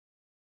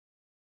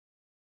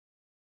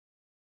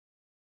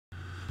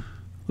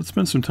Let's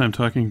spend some time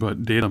talking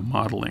about data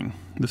modeling.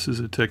 This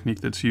is a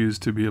technique that's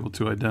used to be able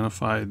to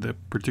identify the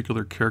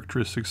particular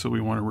characteristics that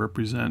we want to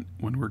represent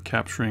when we're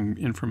capturing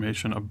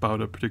information about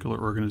a particular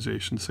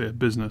organization, say a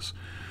business.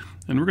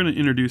 And we're going to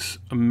introduce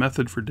a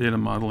method for data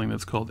modeling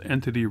that's called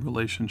entity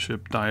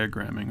relationship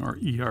diagramming, or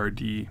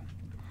ERD.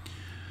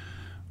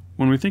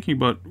 When we're thinking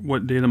about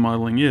what data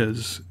modeling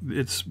is,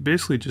 it's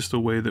basically just a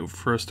way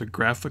for us to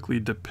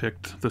graphically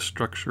depict the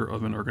structure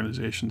of an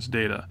organization's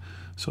data.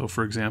 So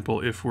for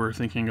example, if we're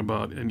thinking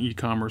about an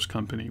e-commerce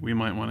company, we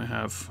might want to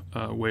have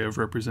a way of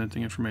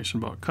representing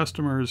information about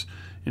customers,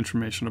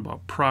 information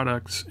about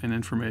products, and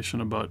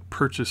information about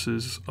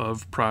purchases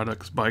of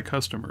products by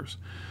customers.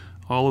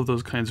 All of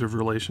those kinds of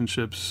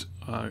relationships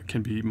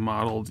can be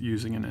modeled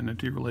using an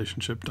entity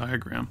relationship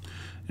diagram.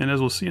 And as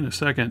we'll see in a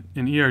second,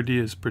 an ERD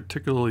is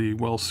particularly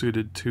well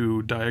suited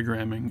to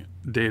diagramming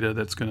data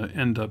that's going to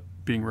end up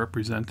being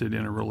represented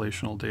in a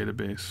relational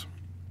database.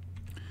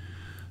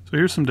 So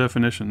here's some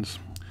definitions.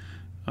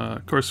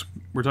 Of course,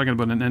 we're talking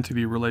about an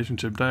entity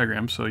relationship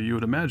diagram, so you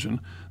would imagine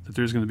that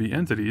there's going to be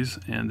entities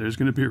and there's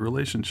going to be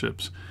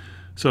relationships.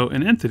 So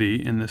an entity,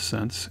 in this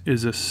sense,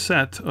 is a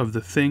set of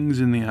the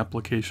things in the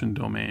application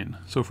domain.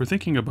 So if we're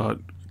thinking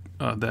about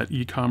that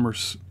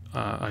e-commerce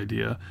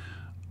idea,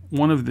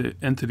 one of the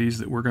entities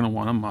that we're going to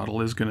want to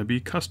model is going to be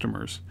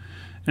customers.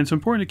 And it's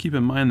important to keep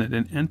in mind that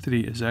an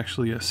entity is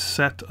actually a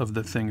set of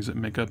the things that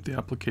make up the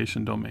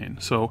application domain.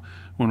 So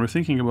when we're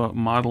thinking about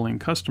modeling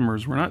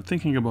customers, we're not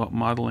thinking about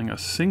modeling a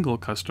single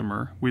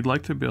customer. We'd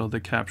like to be able to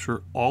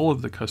capture all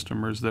of the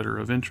customers that are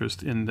of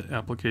interest in the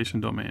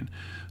application domain.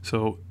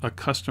 So a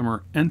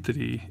customer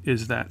entity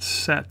is that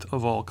set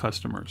of all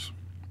customers.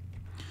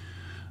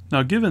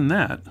 Now, given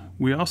that,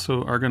 we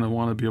also are going to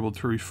want to be able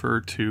to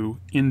refer to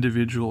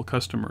individual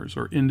customers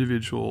or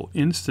individual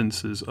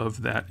instances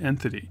of that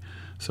entity.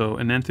 So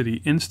an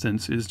entity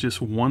instance is just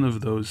one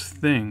of those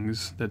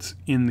things that's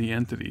in the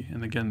entity.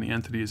 And again, the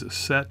entity is a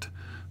set,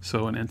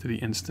 so an entity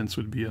instance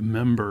would be a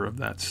member of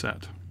that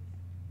set.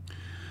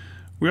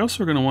 We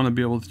also are going to want to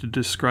be able to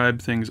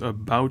describe things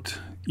about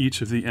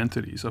each of the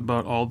entities,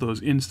 about all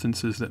those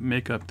instances that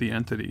make up the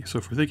entity. So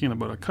if we're thinking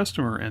about a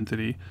customer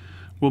entity,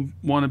 we'll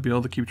want to be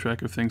able to keep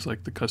track of things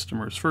like the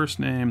customer's first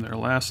name, their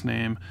last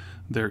name,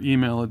 their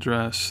email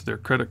address, their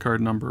credit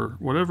card number,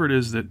 whatever it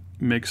is that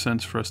makes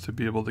sense for us to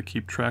be able to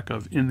keep track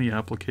of in the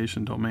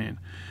application domain.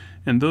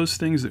 And those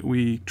things that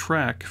we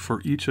track for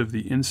each of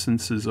the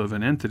instances of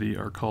an entity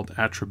are called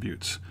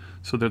attributes.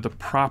 So they're the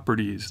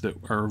properties that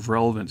are of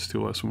relevance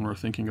to us when we're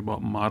thinking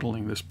about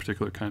modeling this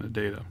particular kind of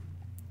data.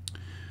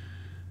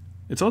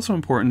 It's also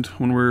important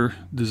when we're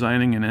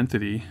designing an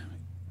entity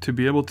to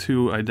be able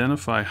to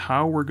identify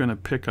how we're going to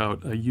pick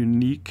out a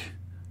unique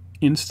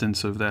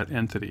instance of that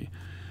entity.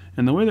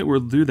 And the way that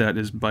we'll do that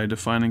is by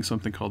defining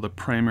something called the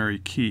primary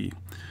key.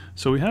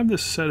 So we have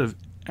this set of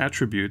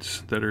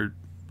attributes that are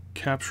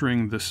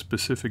capturing the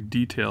specific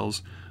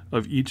details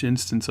of each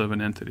instance of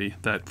an entity,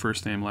 that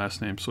first name,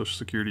 last name, social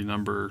security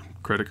number,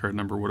 credit card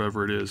number,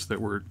 whatever it is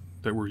that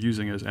we're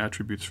using as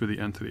attributes for the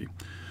entity.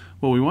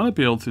 What we want to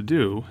be able to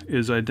do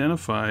is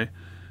identify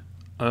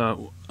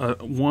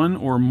one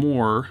or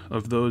more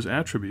of those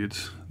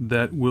attributes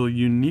that will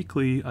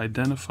uniquely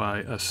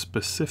identify a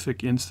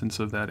specific instance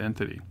of that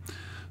entity.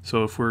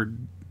 So if we're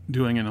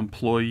doing an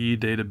employee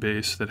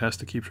database that has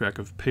to keep track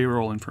of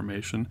payroll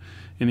information,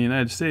 in the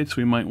United States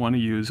we might want to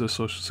use a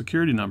social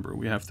security number.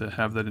 We have to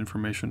have that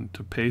information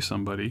to pay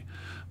somebody,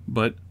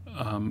 but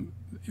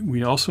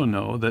we also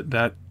know that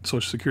that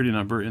social security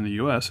number in the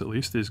US at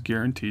least is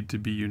guaranteed to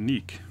be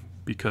unique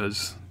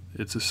because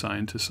it's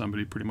assigned to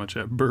somebody pretty much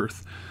at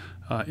birth.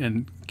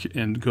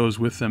 And goes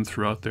with them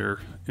throughout their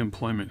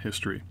employment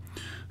history.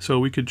 So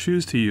we could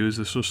choose to use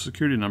the social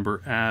security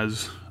number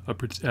as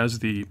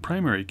the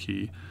primary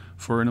key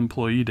for an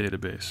employee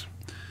database.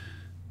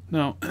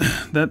 Now,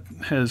 that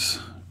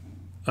has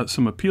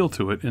some appeal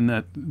to it in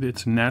that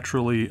it's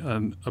naturally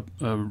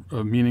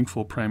a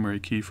meaningful primary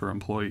key for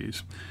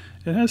employees.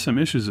 It has some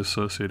issues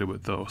associated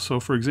with it, though. So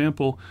for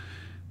example,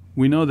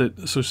 we know that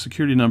a social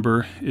security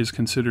number is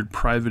considered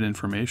private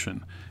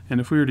information. And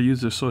if we were to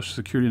use the social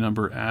security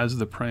number as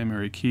the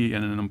primary key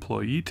in an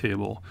employee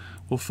table,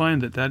 we'll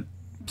find that that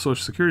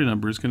social security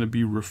number is going to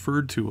be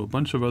referred to a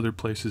bunch of other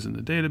places in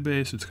the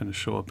database. It's going to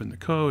show up in the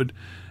code.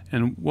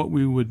 And what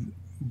we would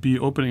be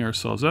opening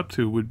ourselves up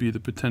to would be the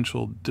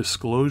potential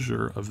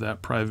disclosure of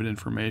that private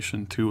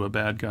information to a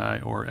bad guy,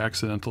 or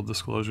accidental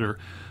disclosure,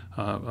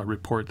 a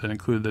report that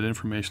included that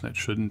information that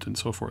shouldn't, and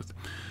so forth.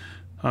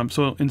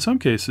 So in some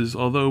cases,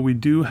 although we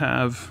do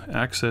have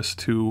access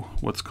to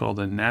what's called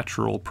a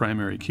natural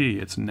primary key,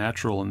 it's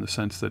natural in the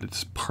sense that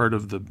it's part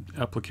of the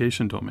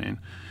application domain,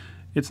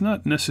 it's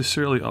not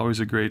necessarily always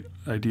a great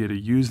idea to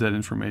use that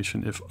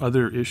information if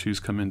other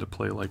issues come into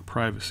play, like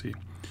privacy.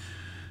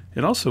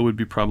 It also would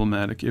be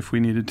problematic if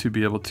we needed to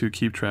be able to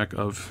keep track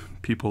of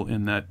people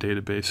in that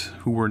database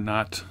who were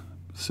not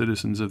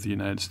citizens of the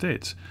United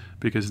States,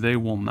 because they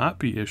will not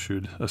be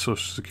issued a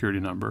social security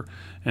number,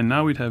 and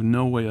now we'd have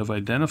no way of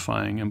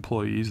identifying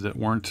employees that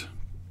weren't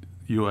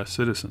U.S.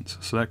 citizens,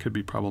 so that could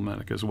be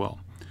problematic as well.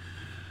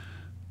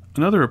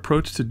 another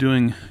approach to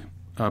doing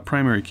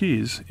primary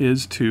keys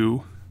is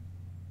to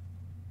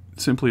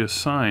simply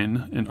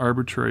assign an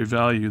arbitrary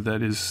value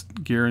that is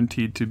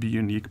guaranteed to be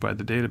unique by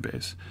the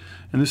database.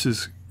 And this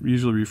is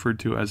usually referred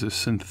to as a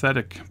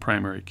synthetic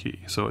primary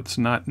key. So it's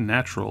not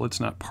natural, it's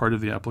not part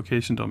of the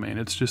application domain,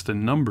 it's just a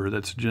number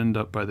that's ginned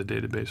up by the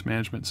database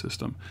management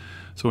system.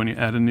 So when you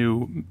add a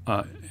new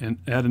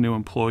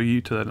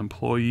employee to that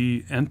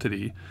employee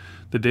entity,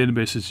 the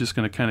database is just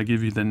going to kind of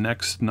give you the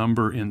next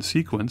number in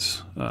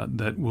sequence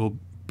that will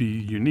be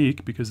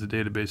unique because the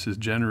database is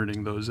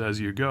generating those as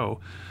you go,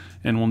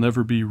 and will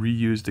never be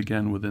reused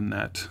again within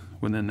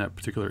that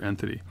particular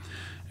entity.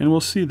 And we'll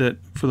see that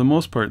for the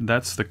most part,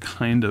 that's the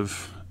kind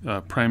of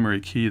primary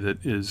key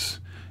that is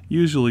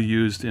usually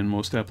used in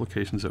most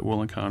applications that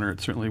we'll encounter.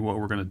 It's certainly what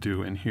we're going to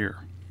do in here.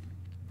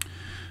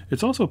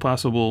 It's also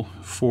possible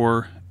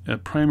for a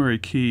primary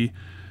key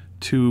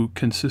to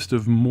consist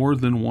of more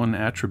than one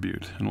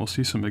attribute, and we'll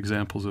see some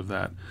examples of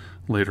that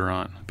later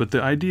on. But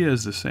the idea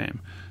is the same.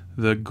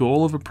 The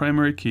goal of a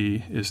primary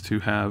key is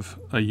to have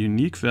a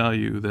unique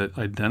value that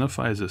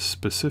identifies a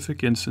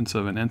specific instance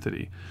of an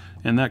entity,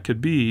 and that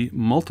could be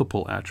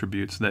multiple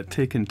attributes that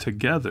taken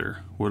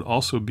together would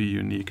also be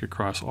unique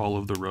across all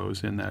of the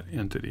rows in that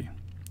entity.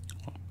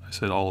 Well, I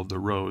said all of the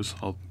rows.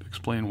 I'll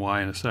explain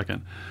why in a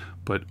second,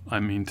 but I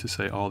mean to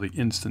say all the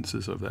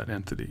instances of that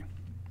entity.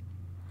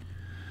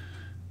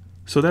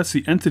 So that's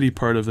the entity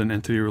part of an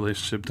entity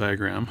relationship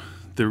diagram.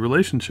 The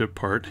relationship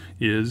part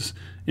is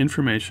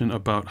information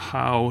about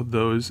how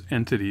those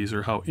entities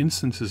or how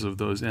instances of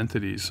those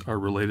entities are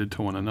related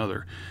to one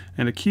another.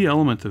 And a key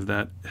element of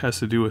that has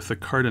to do with the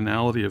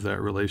cardinality of that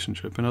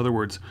relationship. In other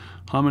words,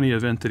 how many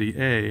of entity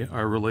A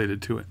are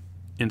related to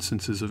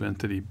instances of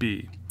entity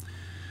B.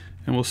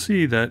 And we'll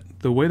see that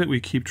the way that we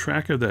keep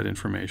track of that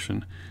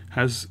information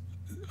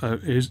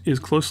is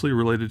closely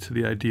related to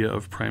the idea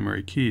of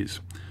primary keys.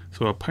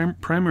 So a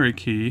primary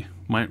key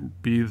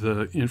might be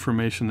the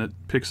information that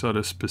picks out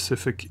a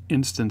specific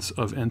instance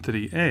of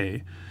entity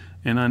A,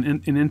 and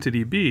in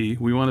entity B,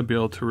 we want to be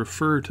able to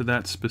refer to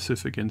that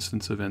specific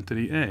instance of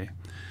entity A.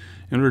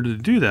 In order to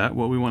do that,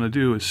 what we want to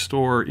do is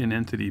store in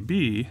entity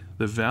B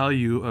the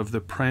value of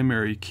the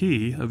primary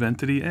key of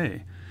entity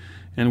A.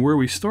 And where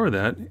we store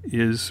that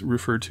is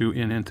referred to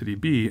in entity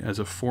B as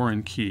a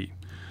foreign key.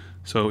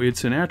 So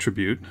it's an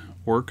attribute,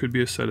 or it could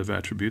be a set of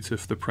attributes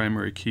if the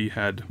primary key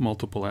had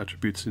multiple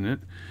attributes in it,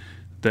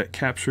 that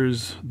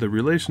captures the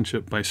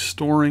relationship by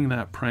storing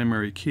that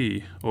primary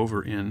key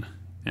over in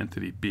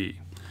entity B.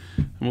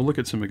 And we'll look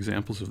at some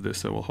examples of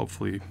this that will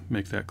hopefully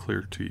make that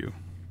clear to you.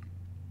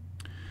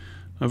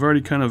 I've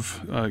already kind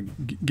of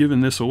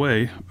given this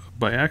away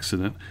by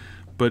accident,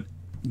 but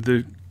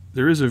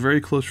there is a very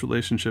close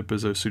relationship,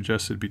 as I've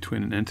suggested,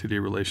 between an entity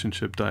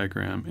relationship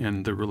diagram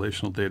and the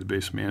relational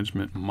database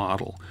management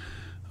model.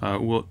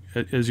 Well,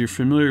 as you're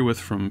familiar with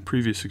from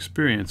previous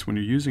experience, when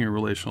you're using a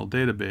relational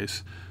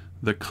database,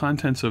 the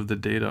contents of the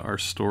data are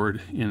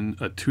stored in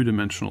a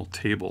two-dimensional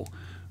table,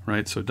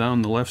 right? So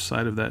down the left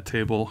side of that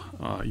table,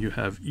 you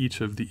have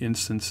each of the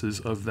instances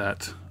of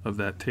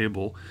that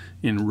table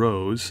in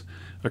rows.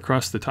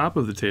 Across the top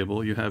of the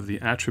table, you have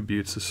the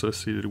attributes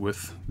associated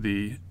with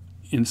the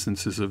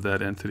instances of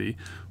that entity,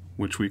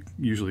 which we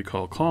usually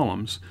call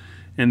columns.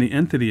 And the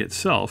entity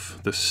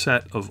itself, the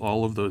set of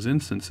all of those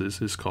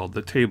instances, is called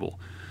the table.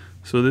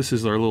 So this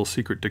is our little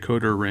secret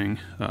decoder ring.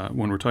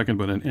 When we're talking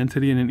about an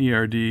entity in an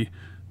ERD,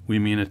 we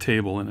mean a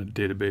table in a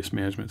database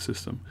management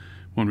system.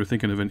 When we're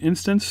thinking of an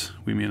instance,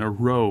 we mean a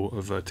row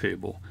of a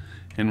table.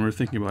 And when we're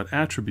thinking about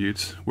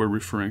attributes, we're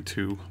referring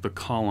to the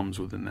columns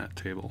within that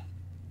table.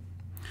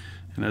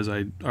 And as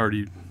I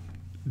already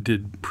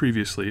did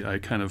previously, I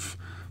kind of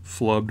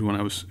flubbed when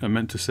I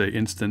meant to say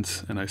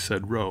instance and I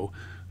said row,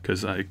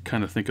 because I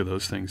kind of think of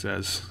those things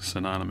as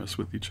synonymous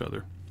with each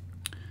other.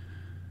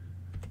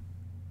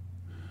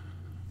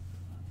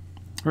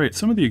 All right,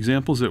 some of the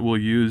examples that we'll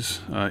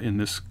use in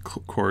this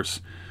course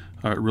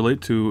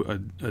relate to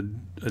a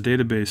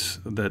database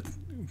that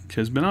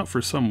has been out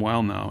for some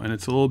while now, and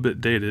it's a little bit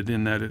dated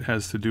in that it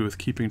has to do with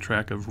keeping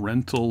track of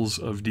rentals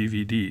of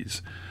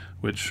DVDs,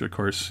 which of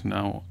course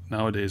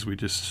nowadays we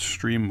just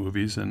stream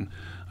movies, and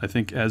I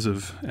think as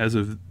of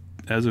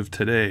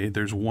today,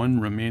 there's one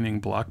remaining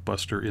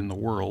Blockbuster in the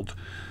world,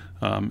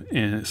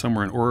 and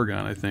somewhere in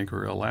Oregon, I think,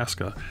 or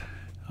Alaska.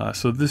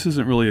 So this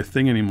isn't really a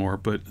thing anymore,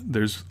 but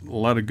there's a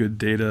lot of good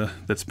data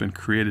that's been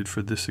created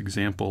for this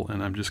example,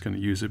 and I'm just going to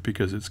use it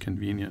because it's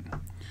convenient.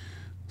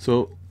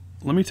 So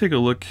let me take a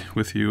look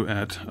with you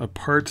at a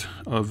part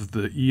of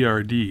the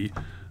ERD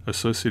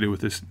associated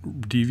with this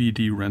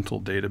DVD rental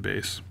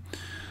database.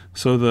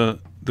 So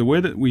the way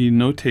that we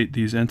notate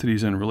these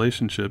entities and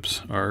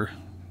relationships are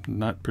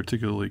not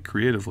particularly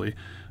creatively,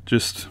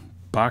 just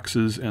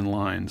boxes and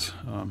lines.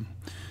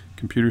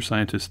 Computer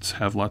scientists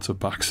have lots of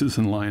boxes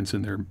and lines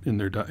in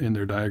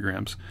their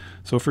diagrams.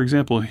 So, for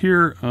example,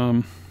 here,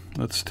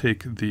 let's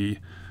take the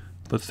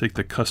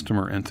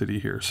customer entity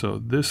here.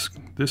 So this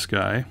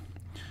guy,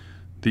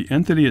 the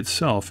entity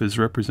itself is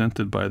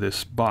represented by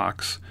this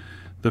box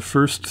The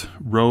first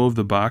row of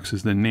the box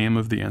is the name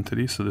of the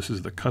entity, so this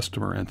is the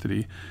customer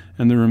entity,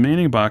 and the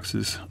remaining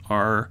boxes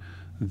are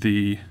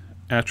the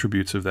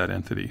attributes of that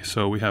entity.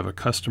 So we have a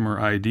customer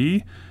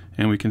ID,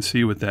 and we can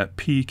see with that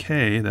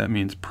PK, that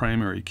means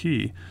primary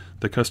key.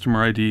 The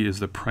customer ID is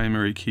the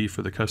primary key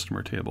for the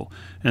customer table.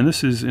 And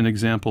this is an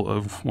example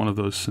of one of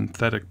those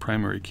synthetic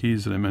primary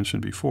keys that I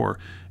mentioned before.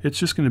 It's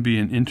just going to be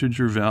an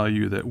integer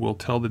value that will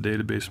tell the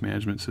database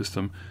management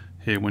system,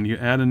 hey, when you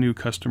add a new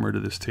customer to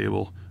this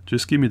table,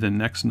 just give me the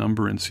next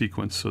number in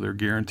sequence so they're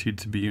guaranteed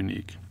to be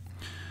unique.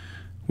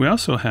 We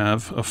also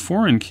have a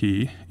foreign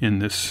key in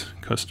this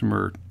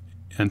customer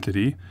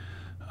entity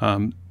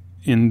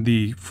in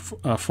the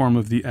form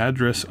of the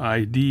address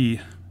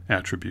ID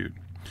attribute.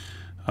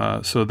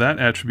 So that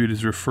attribute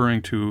is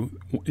referring to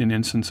an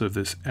instance of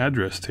this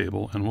address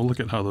table, and we'll look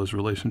at how those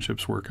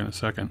relationships work in a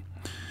second.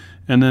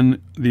 And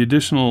then the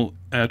additional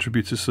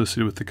attributes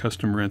associated with the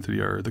customer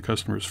entity are the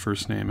customer's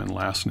first name and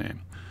last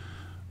name.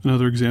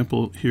 Another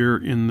example here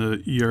in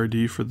the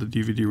ERD for the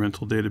DVD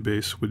rental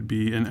database would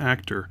be an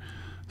actor.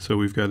 So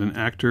we've got an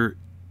actor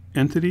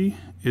entity.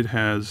 It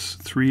has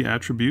three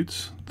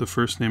attributes, the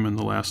first name and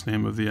the last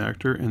name of the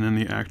actor, and then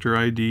the actor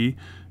ID,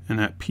 and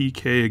that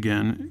PK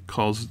again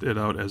calls it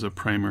out as a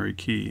primary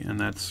key, and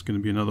that's going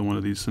to be another one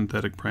of these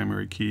synthetic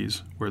primary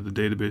keys where the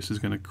database is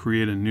going to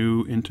create a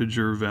new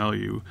integer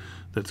value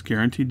that's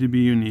guaranteed to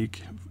be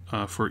unique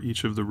for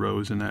each of the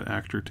rows in that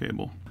actor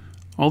table.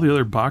 All the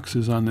other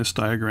boxes on this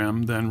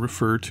diagram then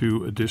refer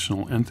to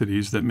additional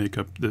entities that make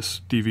up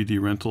this DVD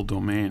rental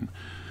domain.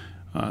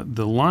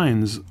 The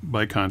lines,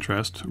 by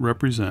contrast,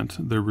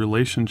 represent the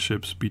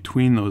relationships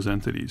between those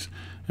entities,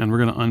 and we're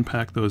going to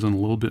unpack those in a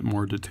little bit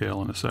more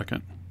detail in a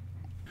second.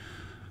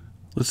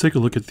 Let's take a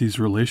look at these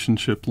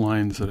relationship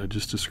lines that I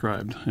just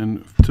described.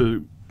 And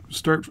to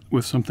start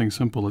with something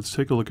simple, let's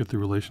take a look at the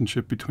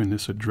relationship between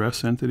this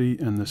address entity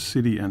and the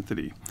city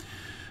entity.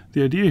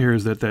 The idea here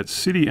is that that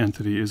city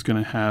entity is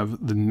going to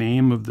have the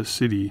name of the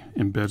city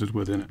embedded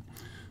within it.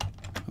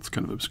 That's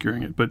kind of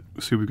obscuring it, but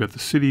see, we've got the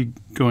city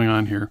going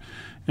on here,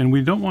 and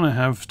we don't want to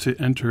have to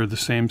enter the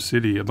same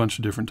city a bunch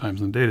of different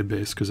times in the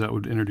database because that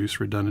would introduce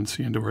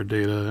redundancy into our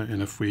data,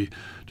 and if we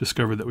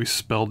discovered that we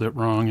spelled it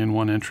wrong in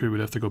one entry, we'd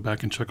have to go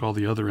back and check all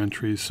the other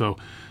entries. So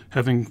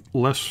having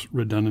less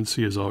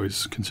redundancy is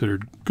always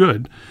considered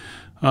good.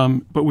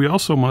 But we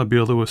also want to be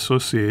able to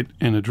associate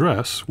an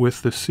address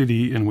with the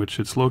city in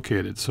which it's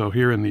located. So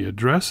here in the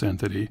address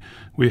entity,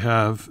 we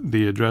have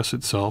the address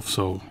itself,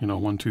 so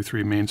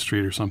 123 Main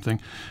Street or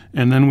something,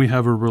 and then we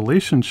have a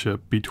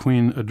relationship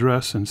between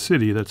address and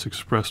city that's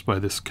expressed by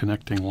this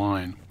connecting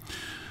line.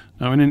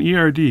 Now in an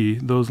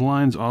ERD, those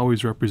lines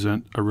always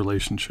represent a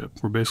relationship.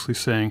 We're basically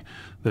saying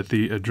that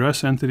the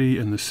address entity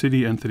and the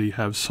city entity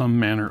have some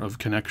manner of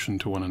connection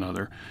to one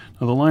another.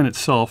 Now the line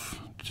itself,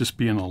 just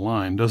being a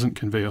line, doesn't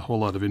convey a whole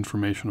lot of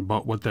information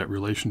about what that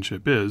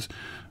relationship is.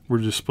 We're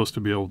just supposed to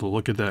be able to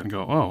look at that and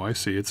go, oh, I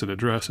see, it's an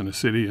address and a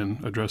city,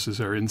 and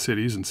addresses are in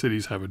cities and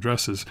cities have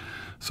addresses.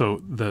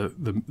 So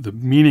the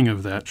meaning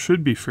of that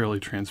should be fairly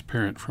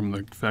transparent from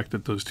the fact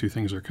that those two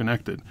things are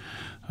connected.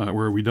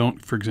 Where we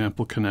don't, for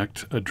example,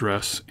 connect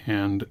address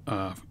and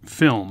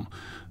film,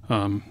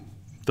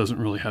 doesn't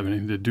really have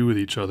anything to do with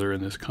each other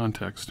in this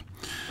context.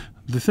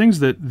 The things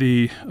that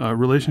the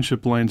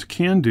relationship lines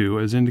can do,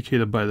 as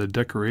indicated by the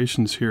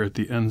decorations here at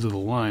the ends of the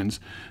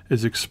lines,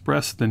 is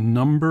express the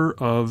number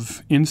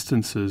of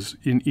instances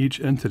in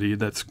each entity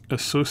that's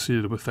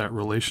associated with that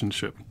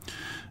relationship.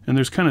 And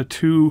there's kind of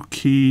two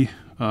key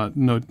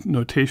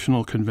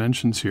notational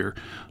conventions here.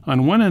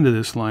 On one end of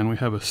this line, we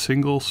have a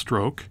single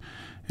stroke,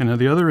 and at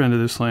the other end of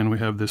this line, we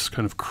have this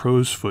kind of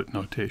crow's foot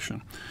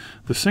notation.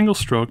 The single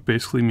stroke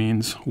basically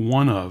means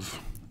one of,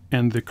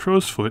 and the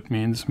crow's foot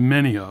means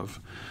many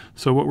of.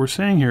 So what we're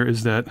saying here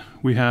is that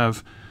we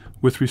have,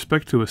 with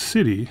respect to a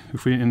city,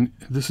 and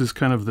this is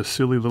kind of the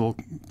silly little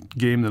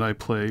game that I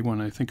play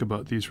when I think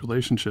about these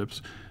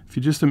relationships. If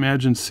you just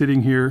imagine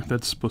sitting here,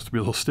 that's supposed to be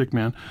a little stick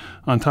man,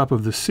 on top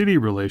of the city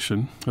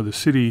relation, or the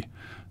city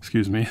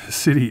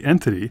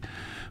entity,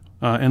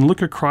 and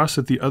look across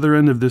at the other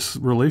end of this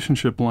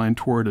relationship line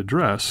toward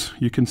address,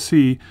 you can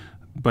see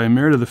by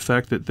merit of the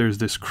fact that there's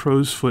this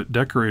crow's foot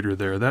decorator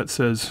there, that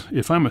says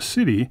if I'm a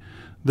city,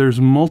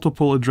 there's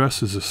multiple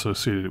addresses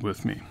associated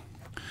with me.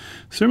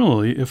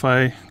 Similarly, if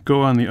I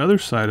go on the other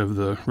side of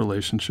the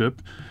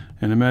relationship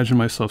and imagine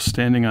myself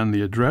standing on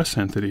the address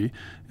entity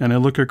and I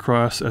look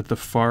across at the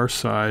far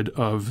side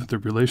of the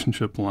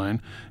relationship line,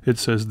 it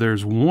says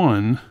there's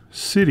one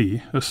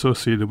city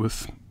associated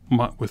with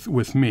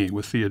me,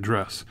 with the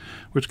address,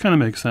 which kind of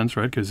makes sense,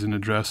 right? Because an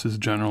address is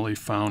generally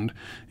found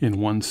in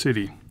one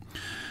city.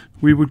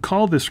 We would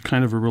call this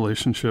kind of a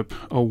relationship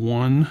a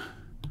one-to-many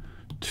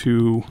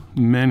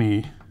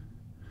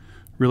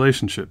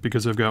relationship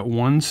because I've got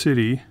one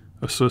city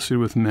associated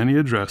with many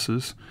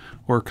addresses,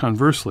 or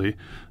conversely,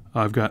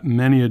 I've got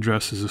many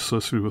addresses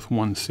associated with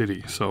one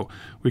city. So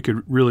we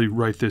could really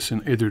write this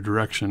in either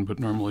direction, but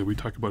normally we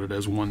talk about it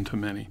as one to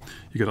many.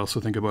 You could also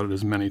think about it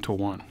as many to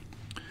one.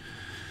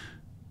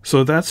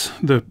 So that's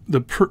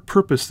the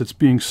purpose that's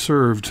being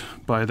served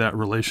by that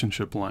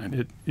relationship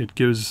line. It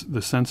gives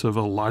the sense of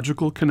a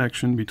logical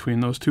connection between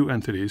those two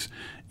entities,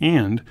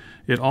 and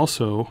it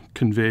also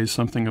conveys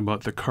something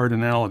about the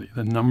cardinality,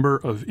 the number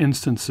of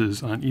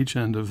instances on each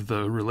end of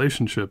the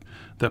relationship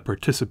that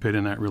participate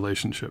in that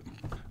relationship.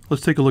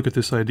 Let's take a look at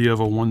this idea of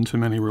a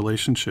one-to-many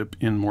relationship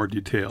in more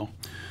detail.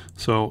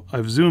 So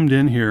I've zoomed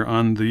in here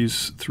on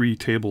these three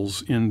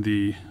tables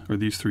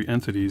these three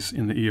entities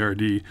in the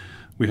ERD.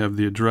 We have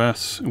the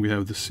address, we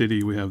have the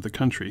city, we have the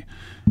country.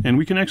 And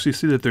we can actually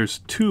see that there's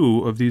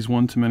two of these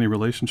one-to-many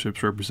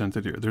relationships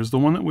represented here. There's the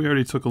one that we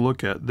already took a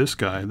look at, this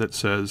guy that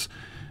says,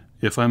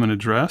 if I'm an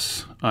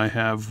address, I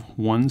have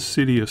one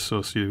city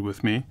associated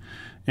with me.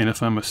 And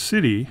if I'm a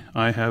city,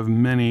 I have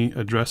many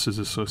addresses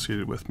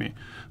associated with me.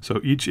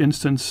 So each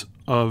instance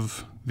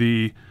of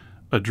the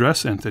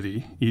address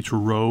entity, each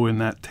row in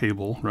that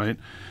table, right,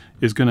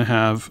 is going to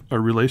have a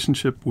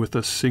relationship with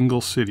a single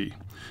city.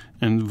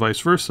 And vice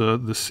versa,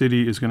 the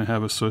city is going to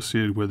have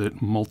associated with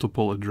it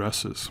multiple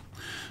addresses.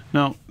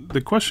 Now,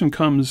 the question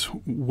comes,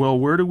 well,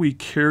 where do we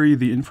carry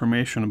the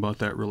information about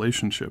that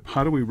relationship?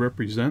 How do we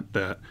represent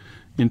that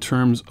in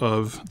terms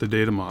of the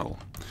data model?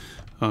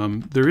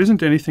 There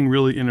isn't anything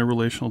really in a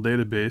relational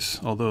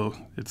database, although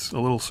it's a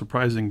little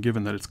surprising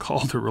given that it's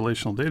called a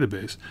relational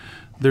database.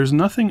 There's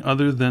nothing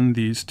other than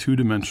these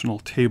two-dimensional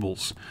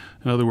tables.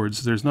 In other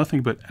words, there's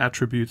nothing but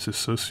attributes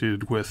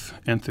associated with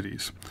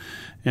entities.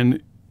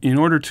 And in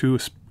order to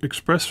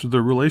express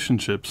the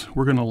relationships,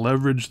 we're going to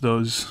leverage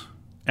those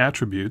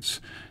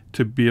attributes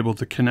to be able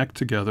to connect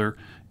together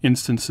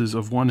instances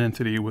of one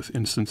entity with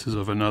instances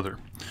of another.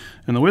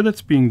 And the way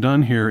that's being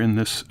done here in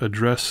this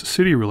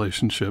address-city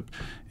relationship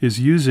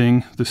is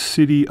using the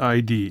city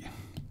ID.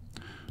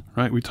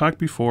 Right? We talked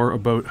before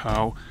about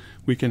how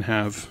we can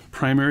have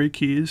primary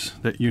keys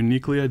that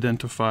uniquely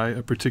identify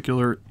a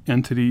particular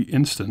entity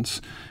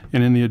instance.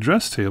 And in the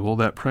address table,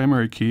 that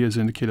primary key, as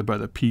indicated by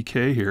the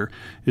PK here,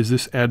 is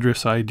this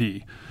address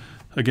ID.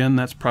 Again,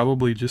 that's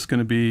probably just going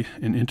to be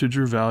an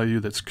integer value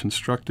that's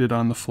constructed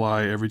on the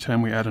fly every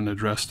time we add an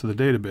address to the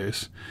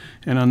database.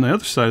 And on the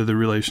other side of the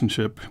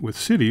relationship with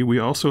city, we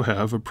also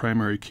have a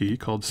primary key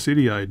called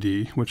city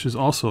ID, which is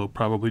also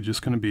probably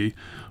just going to be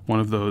one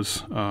of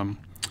those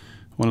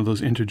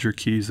integer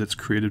keys that's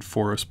created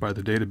for us by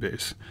the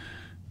database.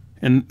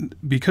 And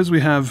because we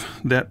have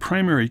that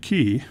primary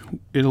key,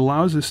 it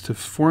allows us to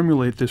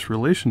formulate this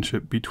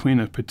relationship between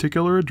a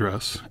particular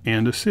address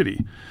and a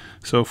city.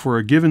 So for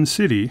a given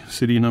city,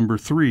 city number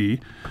 3,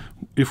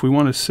 if we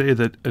want to say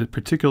that a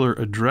particular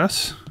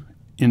address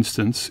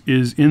instance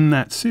is in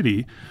that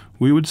city,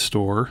 we would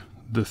store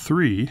the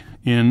 3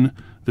 in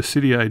the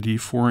city ID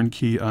foreign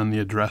key on the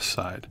address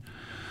side.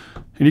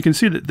 And you can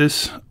see that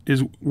this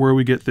is where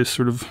we get this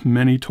sort of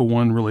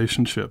many-to-one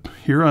relationship.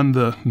 Here on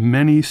the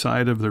many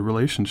side of the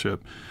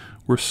relationship,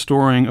 we're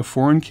storing a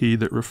foreign key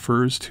that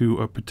refers to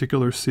a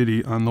particular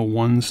city on the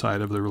one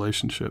side of the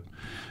relationship.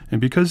 And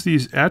because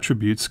these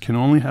attributes can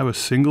only have a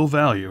single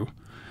value,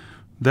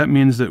 that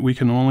means that we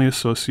can only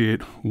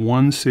associate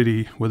one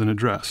city with an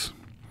address.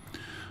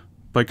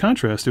 By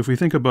contrast, if we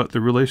think about the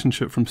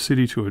relationship from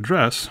city to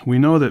address, we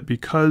know that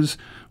because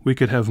we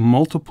could have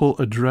multiple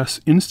address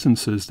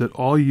instances that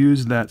all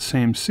use that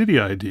same city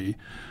ID,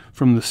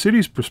 from the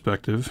city's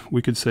perspective,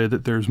 we could say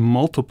that there's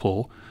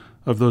multiple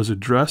of those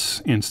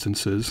address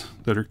instances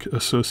that are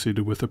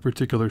associated with a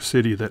particular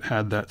city that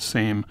had that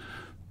same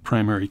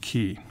primary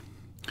key.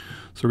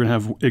 So we're going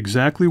to have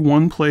exactly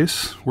one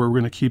place where we're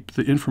going to keep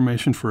the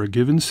information for a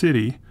given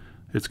city.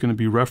 It's going to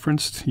be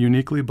referenced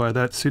uniquely by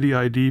that city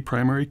ID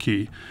primary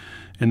key.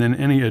 And then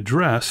any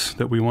address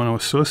that we want to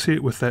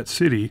associate with that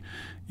city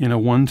in a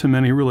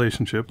one-to-many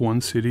relationship, one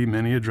city,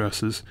 many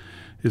addresses,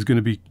 is going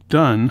to be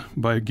done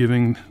by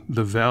giving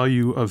the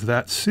value of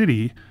that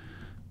city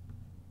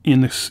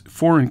in the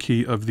foreign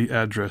key of the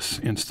address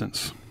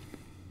instance.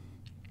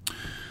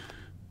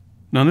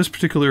 Now in this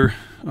particular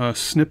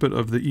snippet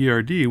of the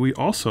ERD, we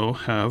also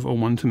have a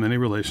one-to-many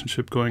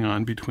relationship going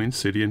on between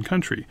city and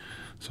country.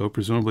 So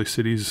presumably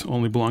cities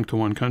only belong to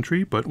one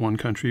country, but one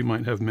country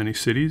might have many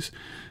cities.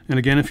 And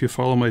again, if you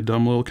follow my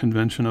dumb little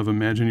convention of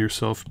imagine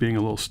yourself being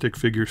a little stick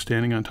figure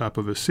standing on top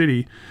of a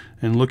city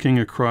and looking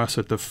across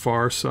at the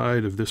far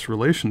side of this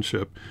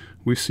relationship,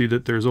 we see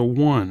that there's a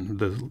 1.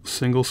 The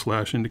single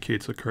slash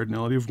indicates a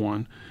cardinality of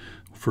 1.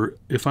 For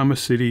if I'm a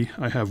city,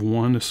 I have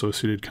one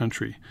associated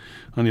country.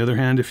 On the other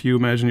hand, if you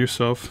imagine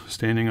yourself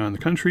standing on the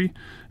country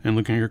and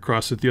looking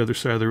across at the other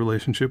side of the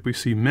relationship, we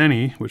see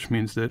many, which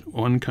means that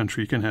one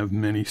country can have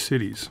many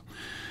cities.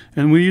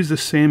 And we use the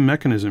same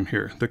mechanism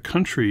here. The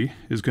country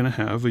is going to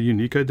have a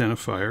unique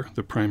identifier,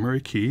 the primary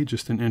key,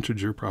 just an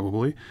integer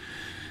probably.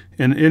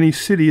 And any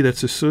city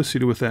that's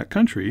associated with that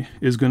country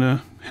is going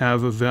to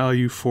have a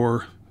value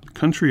for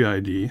country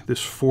ID,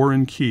 this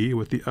foreign key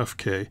with the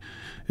FK,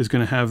 is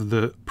going to have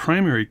the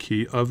primary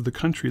key of the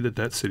country that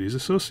that city is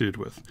associated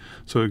with.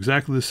 So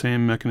exactly the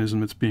same mechanism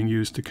that's being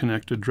used to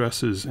connect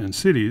addresses and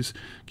cities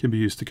can be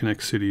used to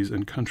connect cities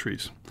and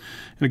countries.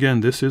 And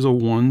again, this is a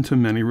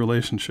one-to-many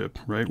relationship,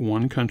 right?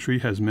 One country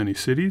has many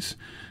cities,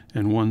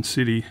 and one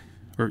city,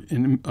 or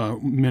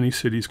many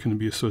cities can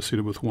be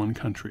associated with one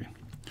country.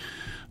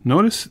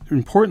 Notice,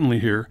 importantly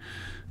here,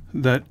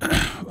 that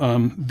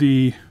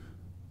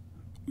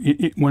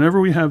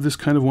whenever we have this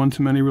kind of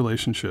one-to-many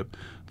relationship,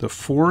 the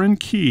foreign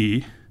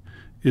key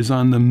is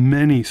on the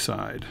many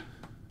side,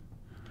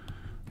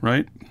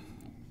 right?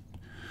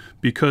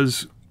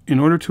 Because in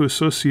order to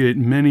associate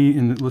many,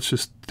 let's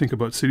just think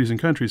about cities and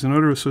countries, in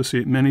order to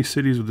associate many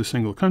cities with a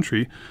single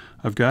country,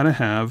 I've got to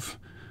have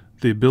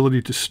the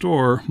ability to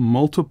store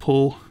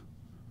multiple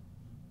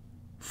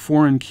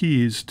foreign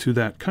keys to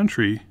that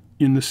country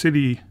in the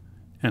city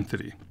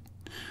entity.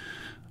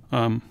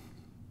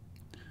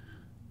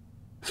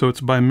 So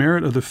it's by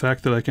merit of the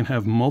fact that I can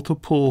have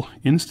multiple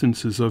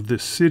instances of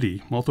this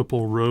city,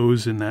 multiple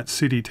rows in that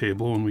city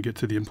table when we get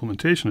to the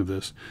implementation of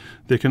this.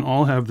 They can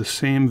all have the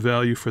same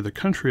value for the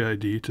country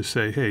ID to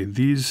say, hey,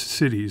 these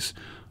cities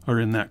are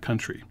in that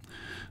country,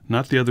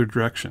 not the other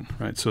direction,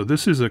 right? So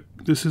this is a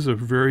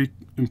very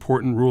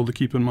important rule to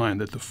keep in mind,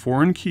 that the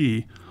foreign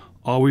key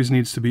always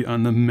needs to be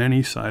on the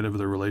many side of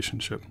the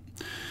relationship.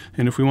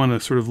 And if we want to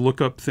sort of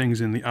look up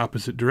things in the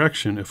opposite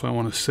direction, if I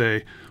want to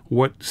say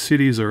what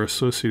cities are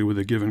associated with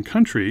a given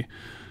country,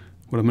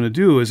 what I'm going to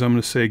do is I'm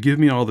going to say, give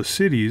me all the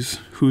cities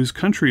whose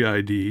country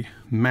ID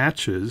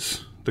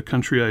matches the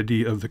country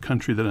ID of the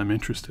country that I'm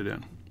interested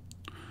in.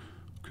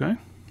 Okay?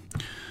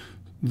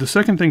 The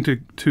second thing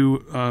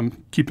to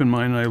keep in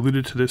mind, and I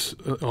alluded to this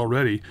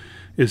already,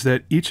 is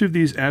that each of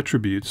these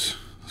attributes,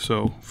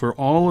 so for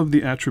all of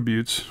the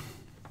attributes,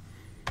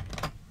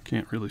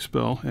 can't really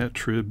spell,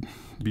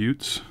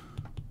 attributes,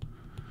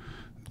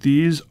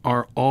 these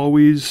are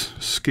always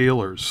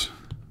scalars,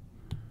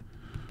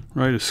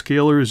 right? A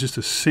scalar is just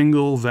a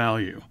single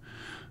value.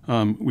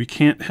 We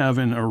can't have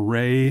an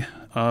array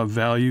of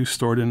value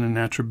stored in an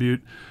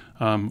attribute.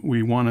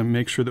 We want to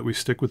make sure that we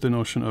stick with the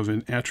notion of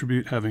an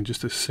attribute having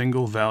just a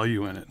single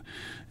value in it.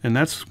 And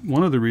that's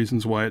one of the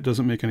reasons why it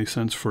doesn't make any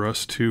sense for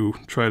us to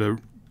try to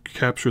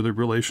capture the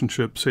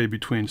relationship, say,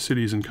 between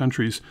cities and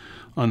countries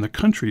on the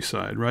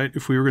countryside, right?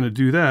 If we were going to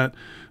do that,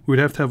 we'd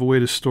have to have a way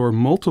to store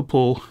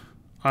multiple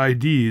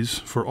IDs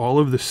for all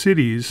of the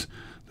cities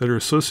that are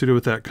associated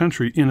with that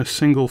country in a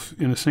single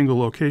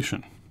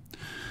location.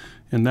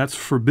 And that's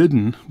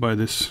forbidden by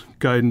this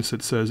guidance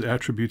that says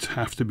attributes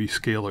have to be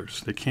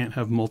scalars. They can't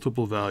have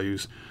multiple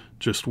values,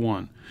 just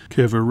one.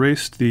 Okay, I've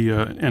erased the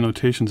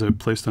annotations I've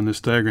placed on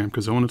this diagram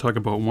because I want to talk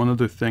about one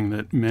other thing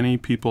that many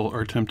people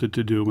are tempted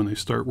to do when they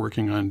start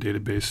working on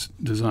database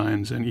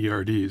designs and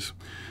ERDs.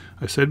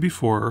 I said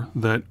before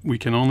that we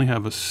can only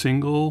have a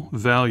single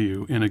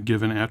value in a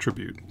given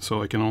attribute.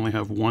 So I can only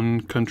have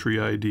one country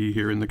ID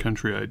here in the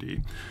country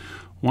ID.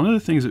 One of the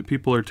things that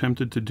people are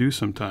tempted to do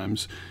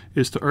sometimes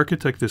is to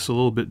architect this a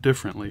little bit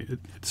differently.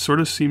 It sort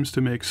of seems to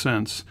make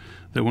sense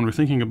that when we're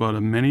thinking about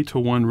a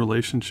many-to-one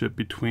relationship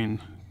between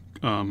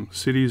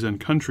cities and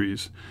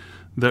countries,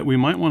 that we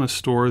might want to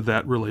store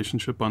that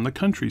relationship on the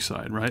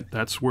countryside, right?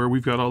 That's where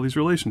we've got all these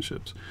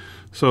relationships.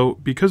 So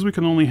because we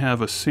can only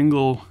have a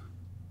single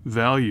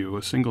value,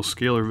 a single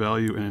scalar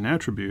value in an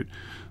attribute,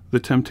 the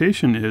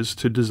temptation is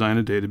to design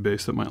a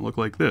database that might look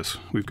like this.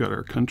 We've got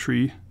our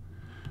country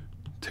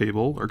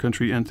table, our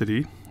country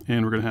entity,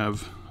 and we're going to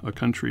have a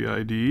country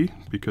ID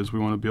because we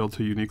want to be able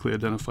to uniquely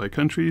identify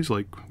countries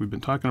like we've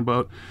been talking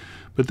about.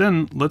 But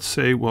then let's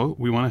say, well,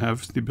 we want to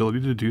have the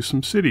ability to do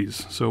some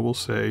cities. So we'll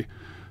say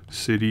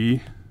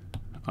city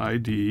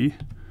ID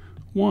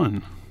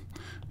 1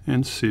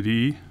 and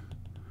city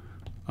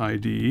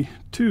ID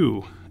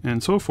 2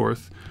 and so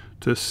forth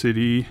to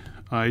city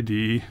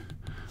ID,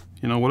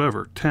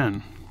 whatever,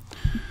 10.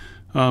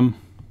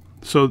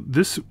 So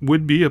this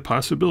would be a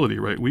possibility,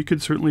 right? We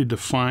could certainly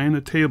define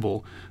a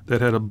table that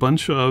had a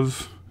bunch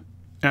of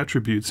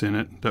attributes in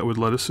it that would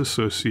let us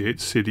associate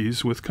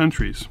cities with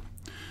countries.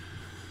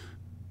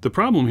 The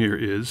problem here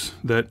is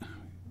that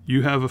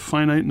you have a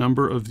finite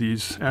number of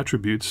these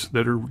attributes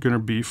that are going to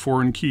be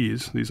foreign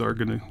keys. These are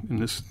going to, in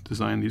this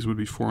design, these would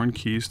be foreign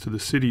keys to the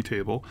city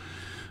table.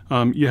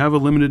 You have a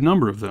limited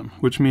number of them,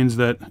 which means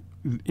that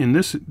in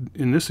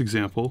this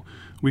example,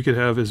 we could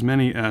have as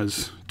many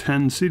as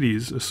 10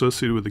 cities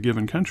associated with a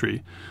given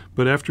country,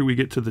 but after we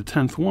get to the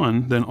 10th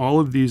one, then all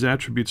of these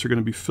attributes are going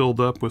to be filled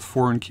up with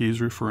foreign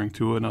keys referring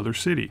to another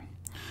city.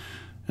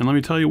 And let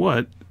me tell you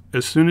what,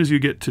 as soon as you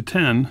get to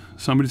 10,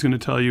 somebody's going to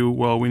tell you,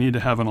 well, we need to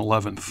have an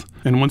 11th.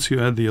 And once you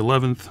add the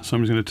 11th,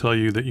 somebody's going to tell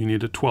you that you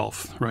need a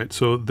 12th, right?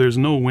 So there's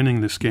no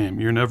winning this game.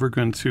 You're never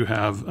going to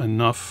have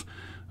enough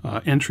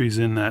entries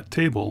in that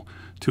table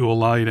to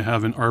allow you to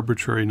have an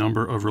arbitrary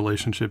number of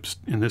relationships,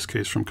 in this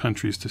case from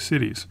countries to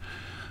cities.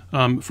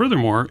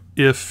 Furthermore,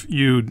 if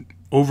you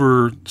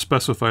over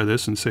specify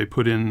this and say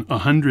put in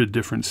 100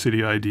 different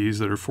city IDs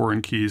that are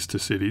foreign keys to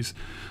cities,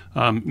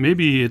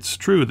 maybe it's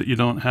true that you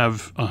don't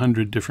have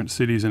 100 different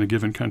cities in a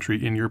given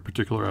country in your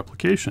particular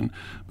application.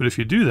 But if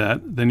you do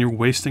that, then you're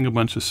wasting a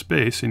bunch of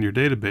space in your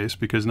database,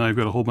 because now you've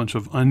got a whole bunch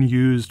of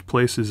unused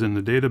places in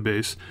the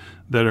database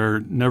that are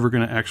never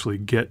going to actually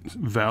get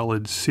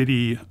valid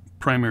city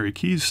primary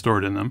keys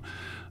stored in them.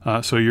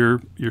 So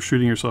you're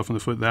shooting yourself in the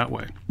foot that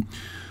way.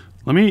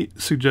 Let me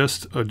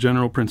suggest a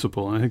general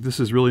principle, and I think this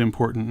is really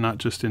important not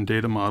just in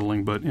data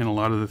modeling, but in a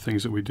lot of the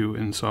things that we do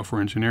in software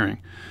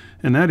engineering.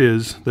 And that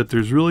is that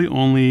there's really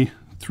only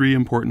three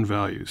important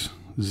values: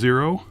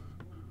 0,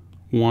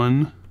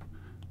 1,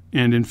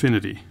 and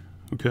infinity.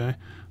 Okay?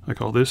 I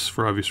call this,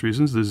 for obvious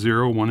reasons, the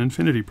 0, 1,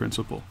 infinity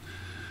principle.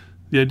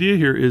 The idea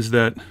here is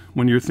that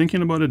when you're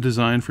thinking about a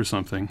design for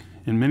something,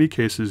 in many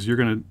cases you're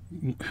going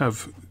to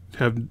have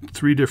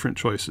three different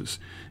choices.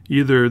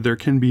 Either there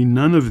can be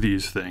none of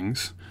these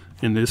things.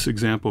 In this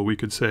example, we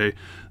could say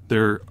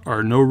there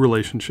are no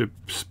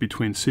relationships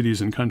between cities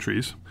and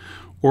countries.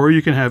 Or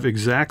you can have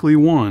exactly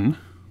one.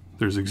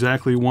 There's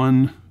exactly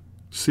one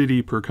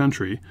city per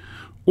country.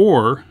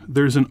 Or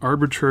there's an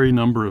arbitrary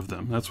number of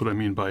them. That's what I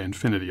mean by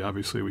infinity.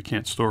 Obviously, we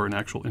can't store an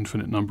actual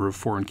infinite number of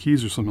foreign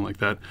keys or something like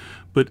that.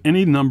 But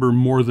any number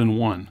more than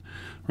one.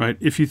 Right?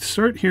 If you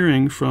start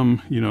hearing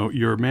from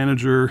your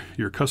manager,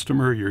 your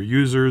customer, your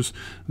users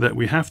that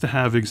we have to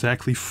have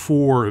exactly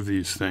 4 of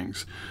these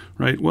things,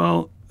 right?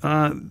 Well,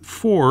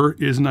 4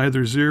 is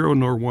neither 0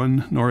 nor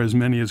 1 nor as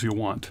many as you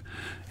want.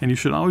 And you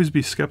should always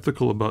be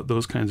skeptical about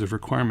those kinds of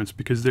requirements,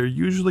 because they're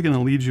usually going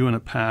to lead you in a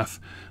path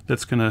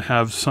that's going to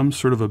have some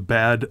sort of a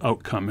bad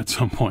outcome at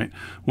some point.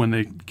 When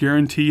they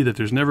guarantee that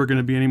there's never going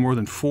to be any more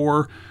than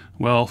 4,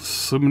 well,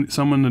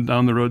 someone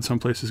down the road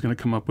someplace is going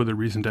to come up with a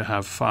reason to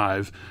have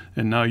 5,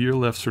 and now you're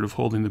left sort of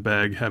holding the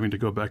bag, having to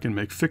go back and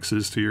make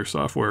fixes to your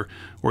software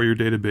or your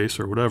database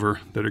or whatever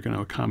that are going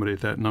to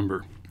accommodate that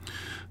number.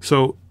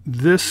 So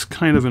this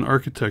kind of an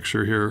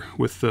architecture here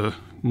with the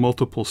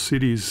multiple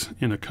cities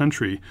in a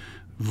country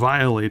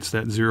violates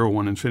that 0,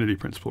 1 infinity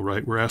principle,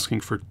 right? We're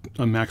asking for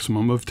a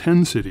maximum of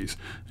 10 cities,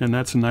 and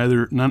that's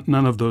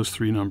none of those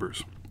 3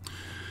 numbers.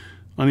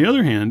 On the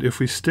other hand, if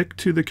we stick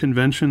to the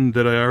convention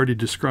that I already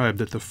described,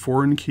 that the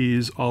foreign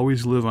keys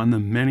always live on the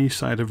many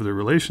side of the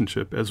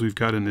relationship, as we've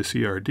got in this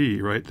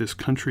ERD, right? This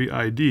country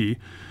ID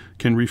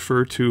can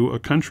refer to a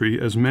country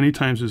as many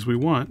times as we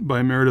want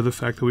by merit of the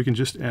fact that we can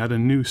just add a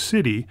new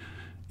city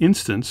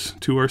instance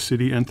to our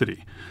city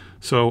entity.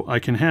 So I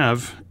can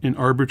have an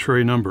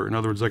arbitrary number. In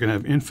other words, I can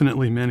have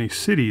infinitely many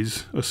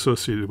cities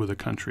associated with a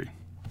country.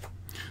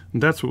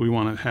 And that's what we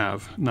want to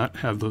have, not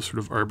have those sort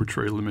of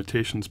arbitrary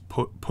limitations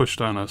pushed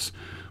on us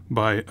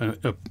by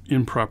an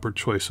improper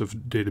choice of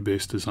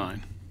database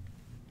design.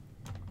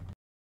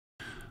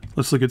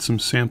 Let's look at some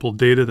sample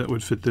data that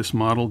would fit this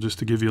model, just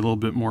to give you a little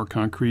bit more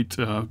concrete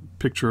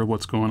picture of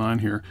what's going on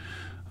here.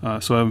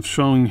 So I'm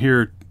showing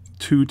here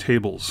 2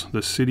 tables,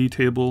 the city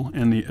table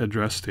and the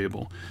address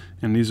table.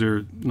 And these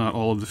are not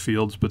all of the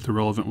fields, but the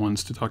relevant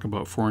ones to talk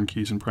about foreign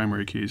keys and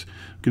primary keys.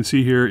 You can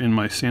see here in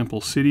my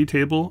sample city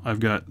table, I've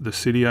got the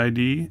city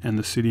ID and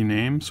the city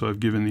name. So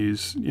I've given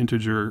these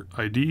integer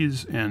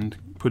IDs and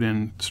put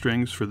in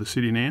strings for the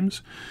city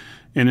names.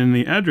 And in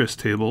the address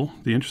table,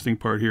 the interesting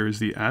part here is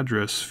the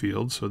address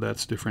field. So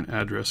that's different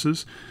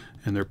addresses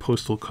and their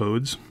postal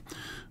codes.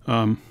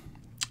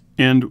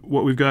 And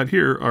what we've got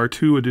here are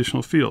 2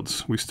 additional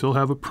fields. We still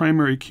have a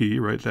primary key,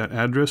 right? That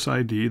address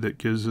ID that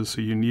gives us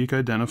a unique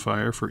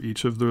identifier for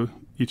each of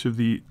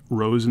the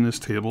rows in this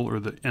table, or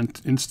the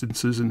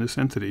instances in this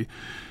entity.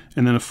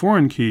 And then a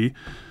foreign key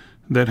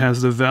that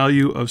has the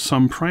value of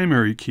some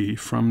primary key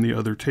from the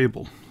other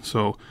table.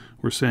 So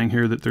we're saying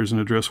here that there's an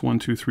address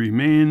 123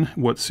 Main.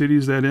 What city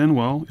is that in?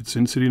 Well, it's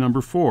in city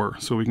number 4.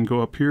 So we can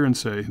go up here and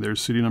say there's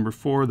city number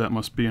 4. That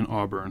must be in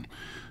Auburn.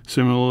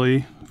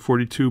 Similarly,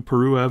 42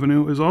 Peru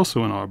Avenue is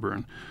also in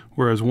Auburn,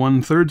 whereas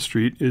 1 3rd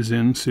Street is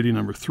in city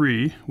number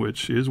 3,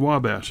 which is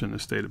Wabash in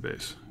this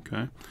database.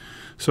 Okay,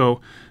 so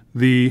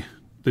the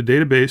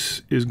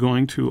database is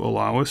going to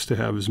allow us to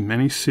have as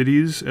many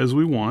cities as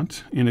we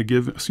want in a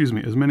given,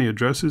 as many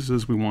addresses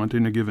as we want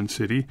in a given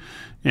city,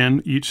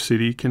 and each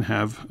city can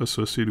have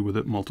associated with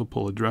it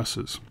multiple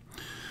addresses.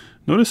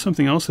 Notice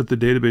something else that the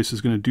database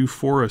is going to do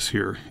for us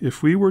here.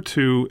 If we were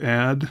to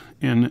add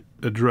an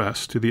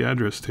address to the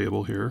address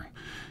table here,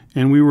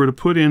 and we were to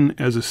put in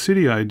as a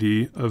city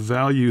ID a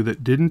value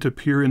that didn't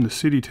appear in the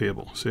city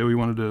table, say we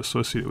wanted to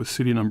associate it with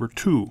city number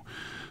 2.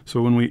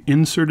 So when we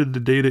inserted the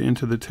data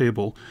into the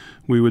table,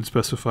 we would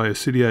specify a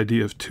city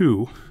ID of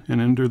 2,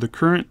 and under the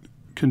current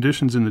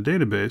conditions in the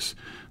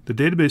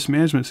database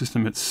management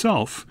system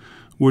itself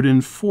would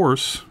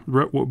enforce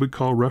what we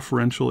call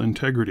referential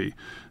integrity.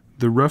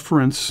 The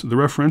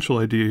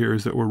referential idea here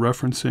is that we're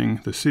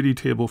referencing the city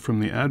table from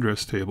the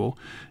address table,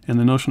 and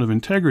the notion of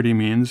integrity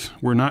means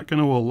we're not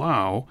going to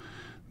allow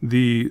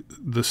the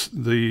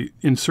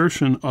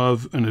insertion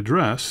of an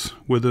address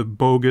with a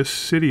bogus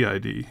city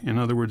ID. In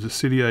other words, a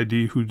city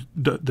ID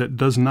that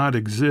does not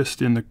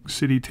exist in the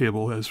city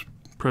table as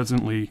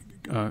presently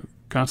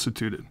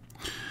constituted.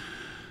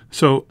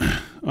 So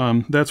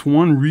that's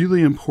one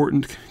really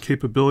important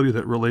capability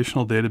that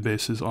relational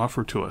databases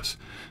offer to us.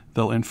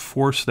 They'll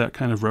enforce that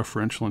kind of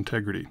referential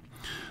integrity.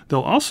 They'll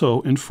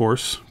also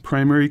enforce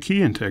primary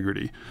key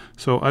integrity.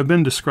 So I've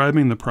been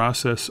describing the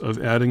process of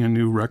adding a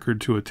new record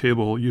to a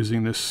table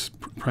using this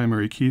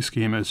primary key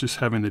scheme as just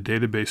having the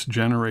database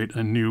generate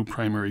a new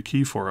primary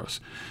key for us.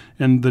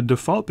 And the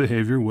default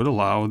behavior would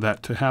allow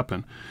that to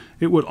happen.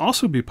 It would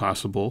also be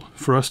possible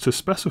for us to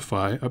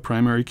specify a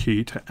primary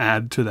key to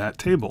add to that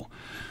table.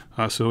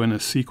 So in a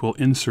SQL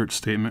insert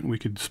statement, we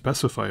could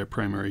specify a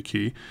primary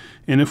key.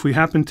 And if we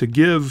happen to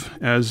give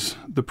as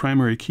the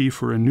primary key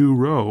for a new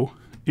row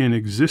an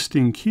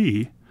existing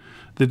key,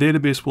 the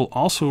database will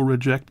also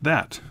reject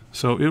that.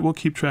 So it will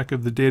keep track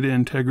of the data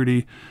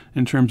integrity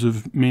in terms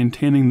of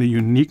maintaining the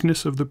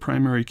uniqueness of the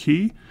primary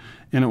key,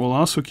 and it will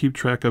also keep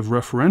track of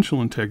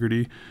referential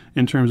integrity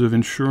in terms of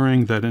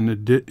ensuring that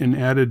an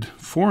added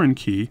foreign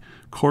key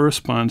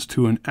corresponds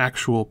to an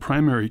actual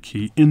primary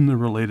key in the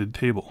related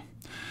table.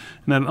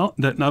 And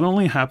that not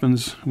only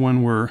happens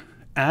when we're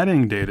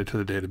adding data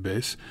to the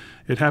database,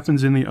 it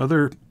happens in the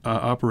other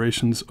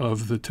operations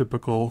of the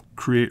typical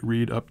create,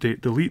 read,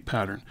 update, delete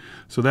pattern.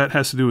 So that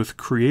has to do with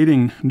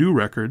creating new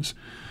records.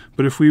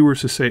 But if we were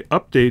to say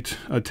update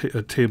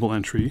a table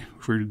entry,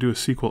 if we were to do a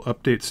SQL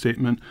update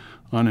statement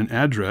on an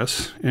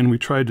address, and we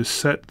tried to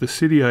set the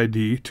city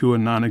ID to a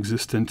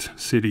non-existent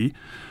city,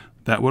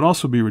 that would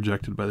also be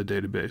rejected by the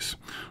database.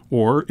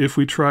 Or if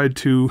we tried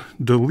to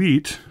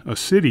delete a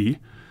city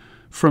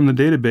from the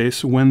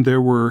database when there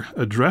were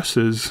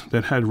addresses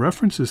that had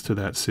references to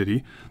that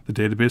city, the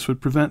database would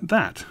prevent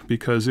that,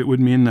 because it would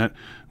mean that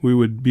we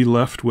would be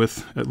left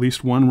with at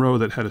least one row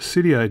that had a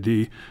city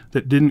ID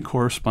that didn't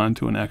correspond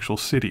to an actual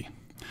city.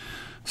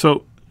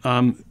 So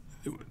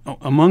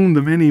among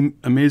the many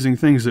amazing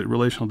things that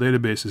relational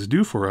databases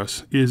do for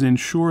us is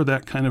ensure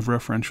that kind of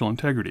referential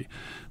integrity.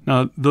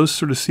 Now, those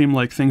sort of seem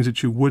like things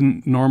that you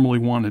wouldn't normally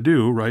want to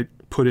do, right?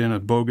 Put in a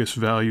bogus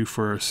value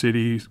for a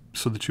city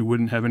so that you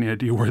wouldn't have any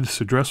idea where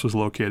this address was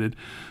located.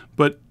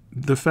 But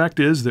the fact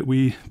is that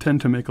we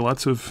tend to make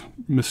lots of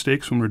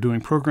mistakes when we're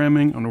doing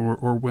programming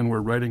or when we're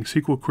writing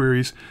SQL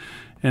queries,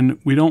 and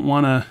we don't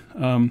want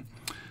to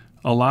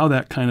allow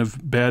that kind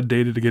of bad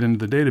data to get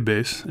into the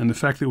database. And the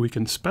fact that we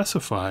can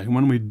specify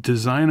when we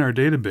design our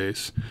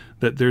database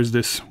that there's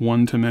this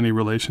one-to-many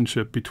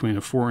relationship between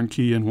a foreign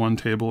key in one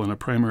table and a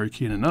primary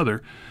key in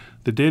another,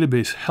 the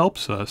database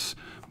helps us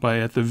by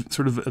at the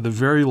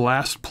very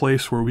last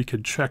place where we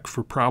could check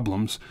for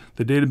problems,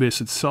 the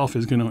database itself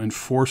is going to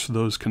enforce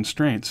those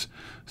constraints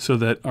so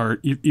that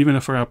even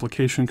if our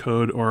application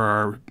code or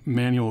our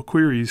manual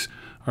queries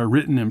are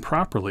written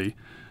improperly,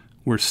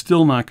 we're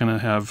still not going to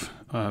have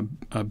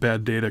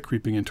bad data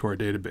creeping into our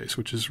database,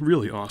 which is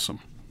really awesome.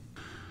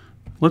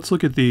 Let's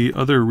look at the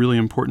other really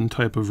important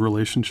type of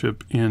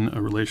relationship in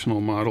a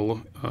relational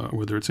model,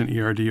 whether it's an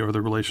ERD or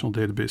the relational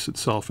database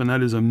itself, and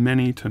that is a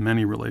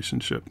many-to-many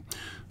relationship.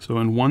 So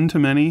in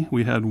one-to-many,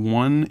 we had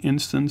one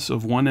instance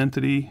of one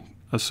entity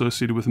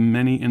associated with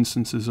many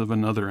instances of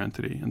another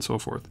entity, and so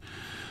forth.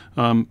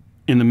 In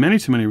the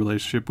many-to-many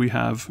relationship, we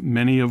have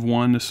many of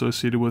one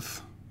associated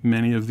with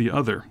many of the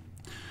other.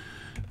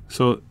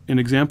 So an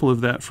example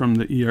of that from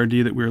the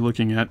ERD that we're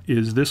looking at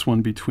is this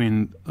one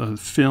between a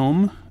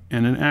film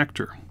and an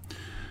actor.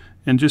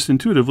 And just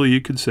intuitively, you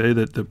could say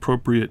that the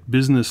appropriate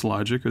business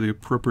logic or the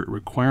appropriate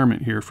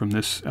requirement here from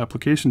this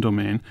application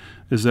domain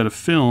is that a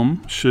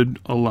film should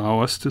allow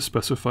us to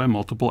specify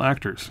multiple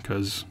actors,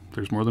 because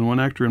there's more than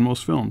one actor in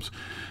most films.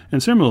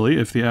 And similarly,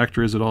 if the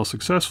actor is at all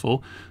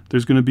successful,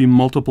 there's going to be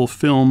multiple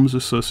films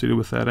associated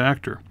with that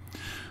actor.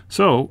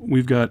 So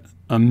we've got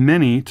a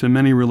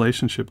many-to-many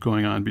relationship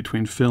going on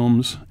between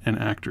films and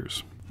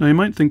actors. Now, you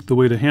might think the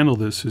way to handle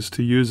this is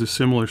to use a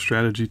similar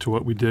strategy to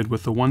what we did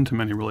with the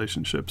one-to-many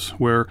relationships,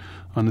 where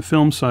on the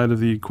film side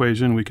of the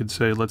equation, we could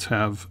say, let's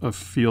have a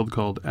field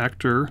called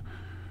actor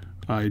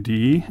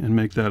ID and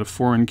make that a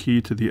foreign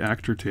key to the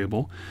actor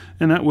table.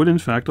 And that would, in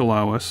fact,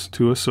 allow us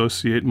to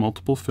associate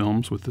multiple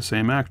films with the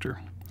same actor.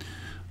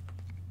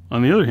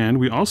 On the other hand,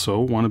 we also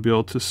want to be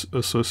able to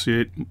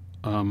associate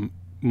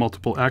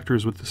multiple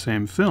actors with the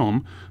same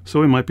film,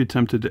 so we might be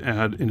tempted to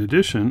add, in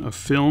addition, a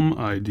film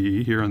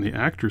ID here on the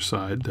actor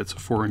side that's a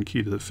foreign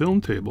key to the film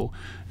table,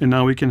 and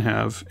now we can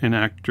have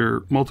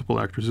multiple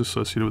actors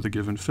associated with a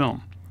given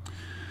film.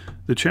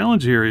 The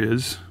challenge here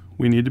is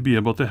we need to be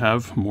able to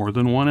have more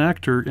than one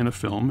actor in a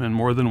film and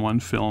more than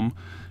one film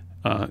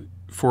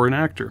for an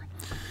actor.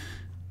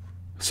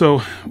 So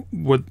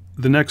what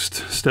the next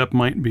step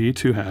might be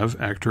to have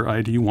actor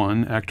ID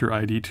 1, actor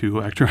ID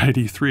 2, actor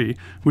ID 3,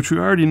 which we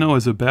already know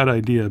is a bad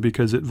idea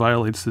because it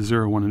violates the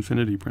 0-1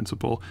 infinity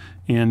principle.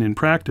 And in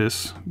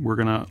practice, we're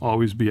going to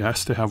always be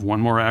asked to have one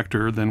more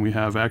actor than we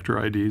have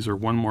actor IDs, or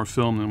one more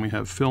film than we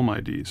have film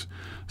IDs.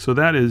 So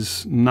that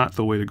is not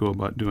the way to go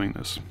about doing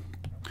this.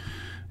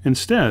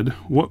 Instead,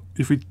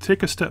 if we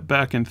take a step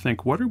back and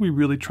think, what are we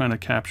really trying to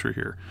capture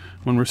here?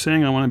 When we're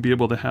saying I want to be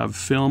able to have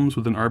films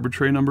with an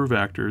arbitrary number of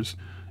actors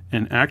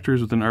and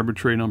actors with an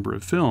arbitrary number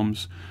of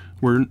films,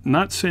 we're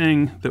not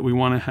saying that we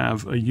want to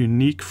have a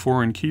unique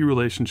foreign key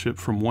relationship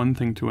from one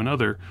thing to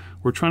another.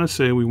 We're trying to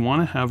say we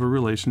want to have a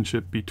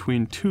relationship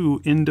between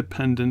two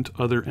independent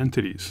other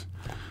entities.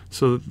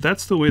 So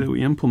that's the way that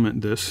we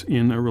implement this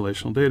in a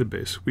relational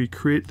database. We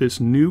create this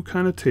new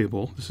kind of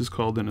table. This is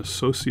called an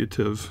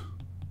associative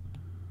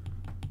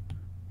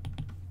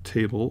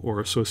table or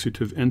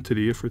associative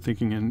entity if we're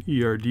thinking in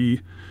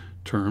ERD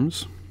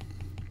terms.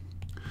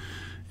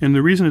 And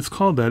the reason it's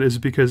called that is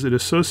because it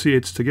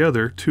associates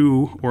together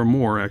two or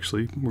more,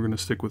 actually, we're going to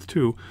stick with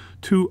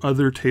two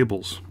other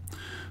tables.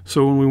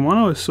 So when we want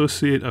to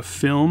associate a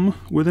film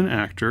with an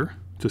actor,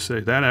 to say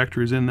that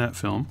actor is in that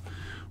film,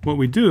 what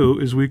we do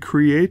is we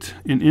create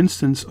an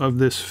instance of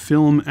this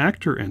film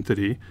actor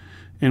entity,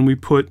 and we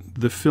put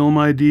the film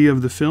ID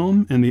of the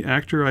film and the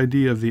actor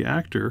ID of the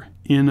actor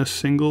in a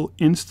single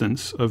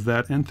instance of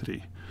that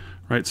entity,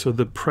 right? So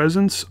the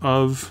presence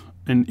of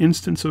an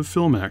instance of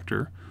film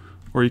actor,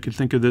 or you could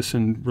think of this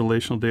in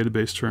relational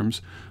database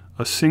terms,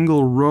 a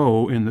single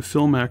row in the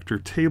film actor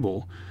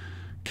table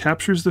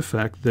captures the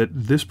fact that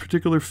this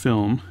particular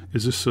film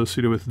is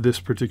associated with this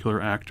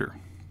particular actor.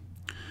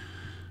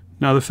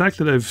 Now, the fact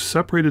that I've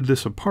separated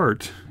this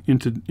apart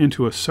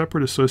into a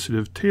separate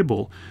associative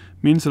table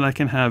means that I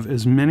can have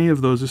as many of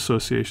those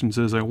associations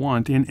as I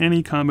want in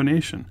any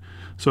combination.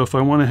 So if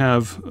I want to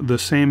have the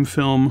same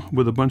film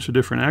with a bunch of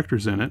different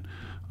actors in it,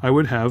 I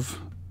would have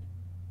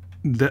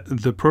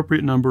the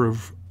appropriate number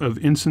of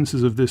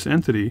instances of this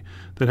entity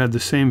that had the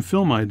same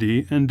film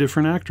ID and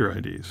different actor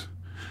IDs.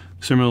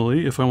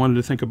 Similarly, if I wanted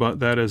to think about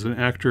that as an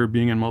actor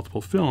being in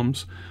multiple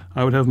films,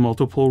 I would have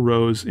multiple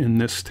rows in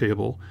this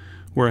table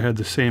where I had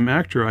the same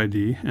actor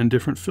ID and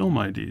different film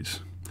IDs.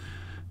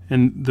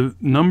 And the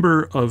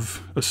number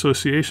of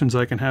associations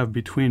I can have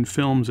between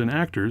films and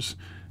actors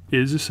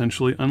is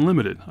essentially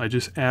unlimited. I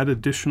just add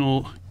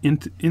additional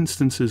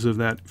instances of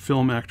that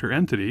film actor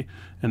entity,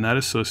 and that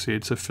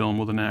associates a film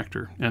with an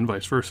actor, and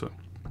vice versa.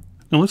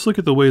 Now let's look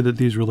at the way that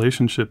these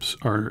relationships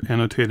are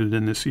annotated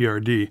in this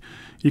ERD.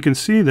 You can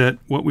see that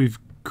what we've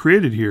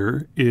created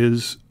here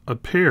is a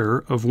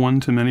pair of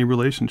one-to-many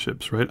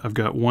relationships, right? I've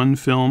got one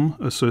film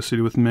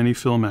associated with many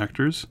film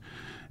actors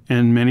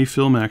and many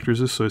film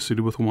actors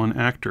associated with one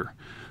actor.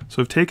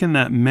 So I've taken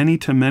that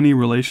many-to-many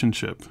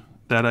relationship,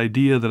 that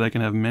idea that I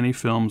can have many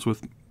films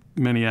with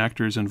many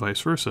actors and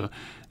vice versa,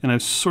 and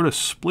I've sort of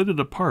split it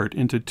apart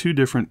into two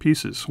different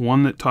pieces,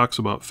 one that talks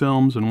about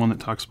films and one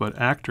that talks about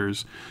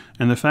actors.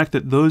 And the fact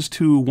that those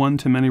two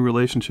one-to-many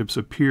relationships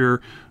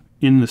appear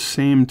in the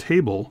same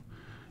table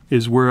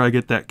is where I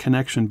get that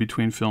connection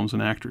between films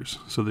and actors.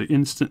 So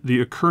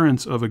the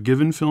occurrence of a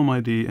given film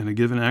ID and a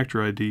given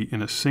actor ID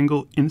in a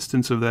single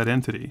instance of that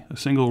entity, a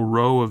single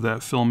row of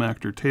that film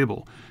actor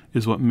table,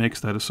 is what makes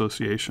that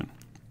association.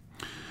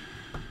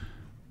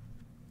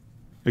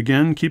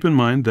 Again, keep in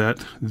mind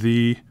that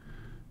the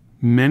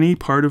many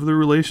part of the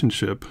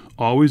relationship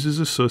always is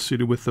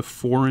associated with the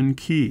foreign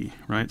key,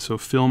 right? So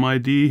film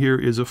ID here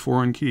is a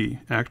foreign key,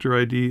 actor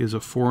ID is a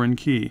foreign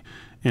key,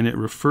 and it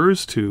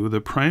refers to the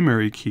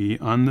primary key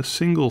on the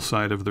single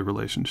side of the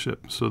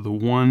relationship. So the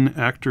one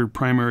actor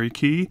primary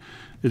key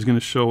is going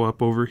to show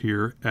up over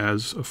here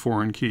as a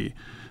foreign key,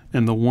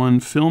 and the one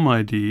film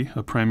ID,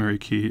 a primary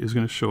key, is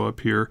going to show up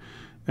here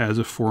as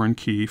a foreign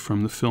key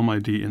from the film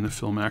ID in the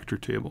film actor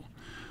table.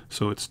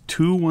 So it's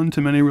two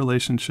one-to-many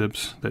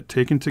relationships that,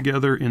 taken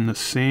together in the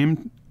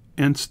same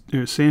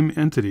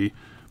entity,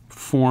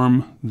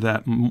 form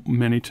that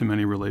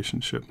many-to-many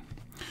relationship.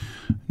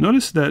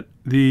 Notice that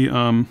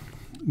the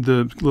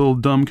little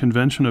dumb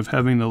convention of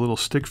having the little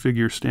stick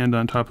figure stand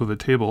on top of a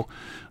table,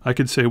 I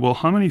could say, well,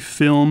 how many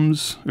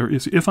films, or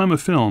if I'm a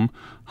film,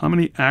 how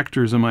many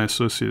actors am I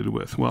associated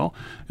with? Well,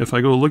 if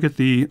I go look at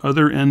the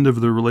other end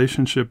of the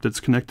relationship that's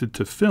connected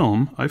to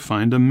film, I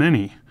find a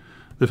many.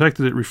 The fact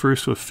that it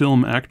refers to a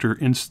film actor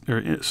or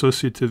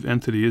associative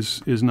entity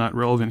is not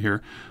relevant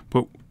here,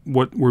 but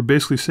what we're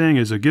basically saying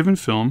is a given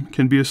film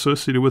can be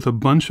associated with a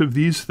bunch of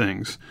these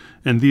things,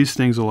 and these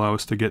things allow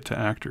us to get to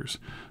actors.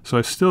 So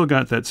I've still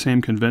got that same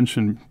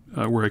convention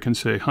where I can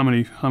say how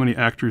many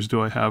actors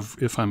do I have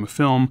if I'm a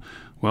film?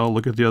 Well,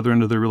 look at the other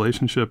end of the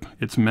relationship.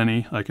 It's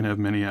many. I can have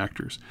many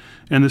actors.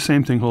 And the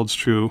same thing holds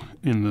true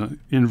in the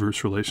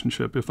inverse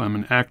relationship. If I'm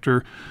an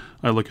actor,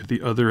 I look at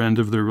the other end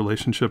of the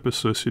relationship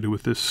associated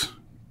with this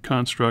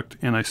construct,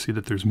 and I see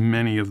that there's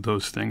many of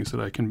those things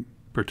that I can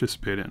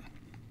participate in.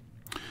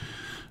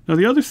 Now,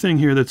 the other thing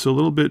here that's a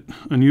little bit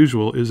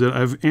unusual is that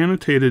I've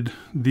annotated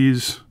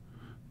these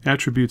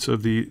attributes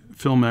of the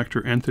film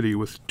actor entity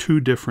with two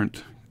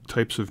different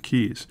types of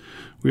keys.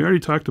 We already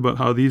talked about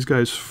how these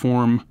guys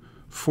form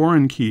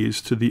foreign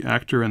keys to the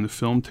actor and the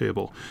film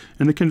table.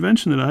 And the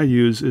convention that I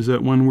use is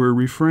that when we're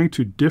referring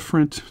to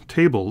different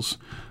tables,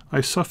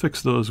 I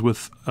suffix those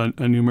with a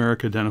numeric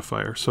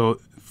identifier. So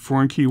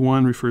foreign key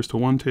 1 refers to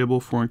one table,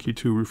 foreign key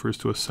 2 refers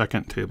to a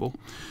second table.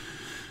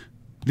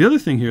 The other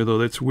thing here, though,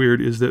 that's weird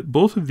is that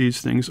both of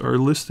these things are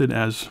listed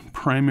as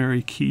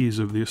primary keys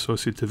of the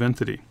associative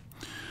entity.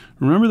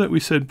 Remember that we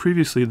said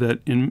previously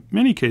that in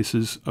many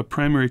cases, a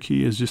primary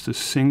key is just a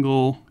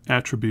single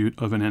attribute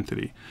of an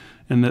entity,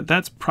 and that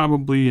that's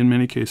probably in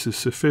many cases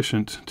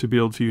sufficient to be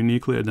able to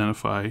uniquely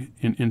identify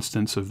an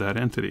instance of that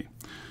entity.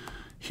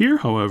 Here,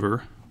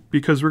 however,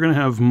 because we're going to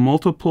have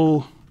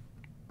multiple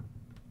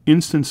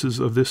instances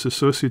of this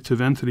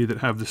associative entity that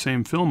have the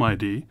same film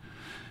ID,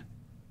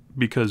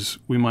 because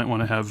we might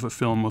want to have a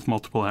film with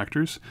multiple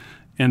actors,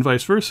 and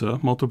vice versa,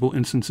 multiple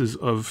instances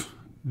of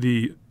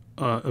the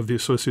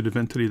associative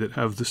entity that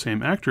have the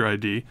same actor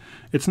ID,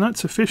 it's not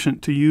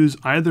sufficient to use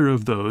either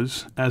of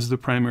those as the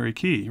primary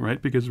key,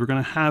 right? Because we're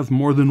going to have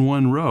more than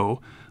one row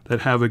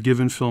that have a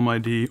given film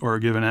ID or a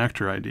given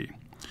actor ID.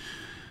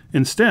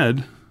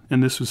 Instead,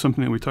 and this was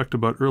something that we talked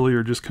about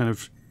earlier just kind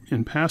of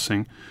in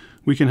passing,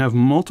 we can have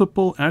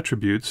multiple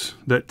attributes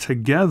that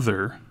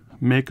together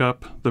make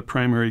up the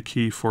primary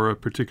key for a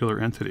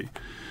particular entity.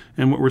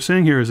 And what we're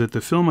saying here is that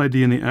the film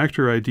ID and the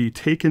actor ID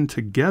taken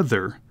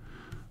together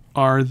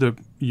are the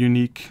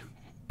unique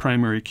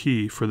primary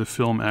key for the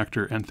film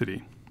actor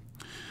entity.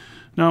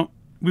 Now,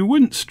 we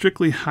wouldn't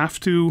strictly have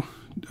to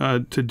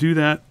do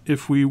that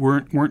if we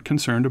weren't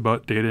concerned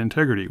about data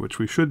integrity, which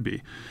we should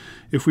be.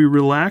 If we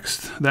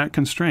relaxed that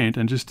constraint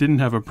and just didn't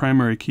have a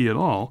primary key at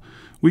all,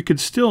 we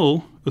could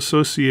still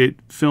associate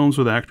films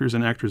with actors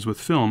and actors with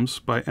films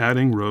by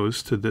adding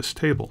rows to this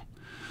table.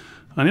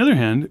 On the other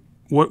hand,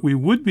 what we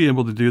would be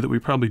able to do that we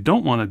probably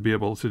don't want to be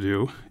able to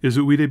do is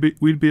that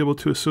we'd be able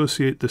to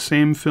associate the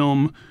same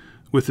film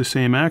with the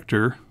same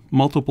actor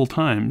multiple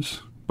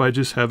times by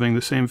just having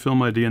the same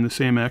film ID and the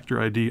same actor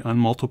ID on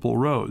multiple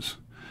rows.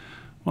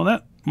 Well,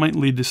 that might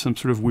lead to some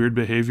sort of weird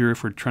behavior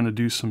if we're trying to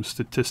do some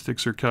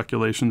statistics or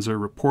calculations or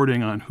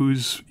reporting on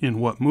who's in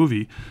what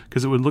movie,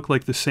 because it would look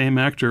like the same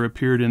actor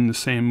appeared in the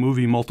same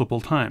movie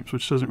multiple times,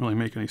 which doesn't really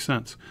make any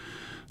sense.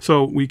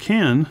 So we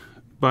can,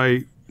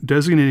 by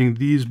designating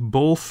these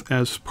both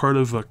as part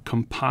of a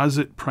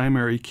composite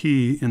primary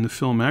key in the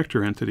film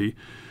actor entity,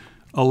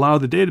 allow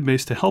the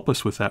database to help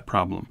us with that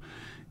problem.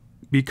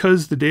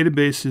 Because the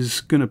database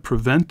is going to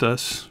prevent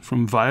us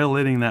from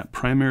violating that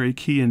primary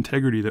key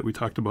integrity that we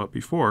talked about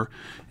before,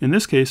 in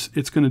this case,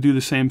 it's going to do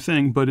the same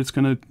thing, but it's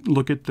going to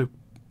look at the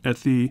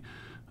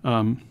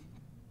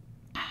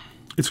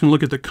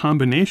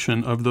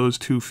combination of those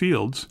two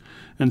fields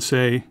and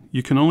say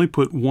you can only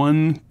put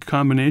one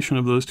combination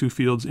of those two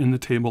fields in the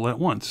table at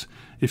once.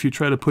 If you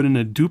try to put in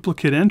a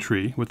duplicate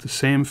entry with the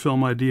same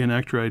film ID and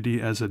actor ID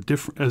as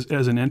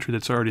an entry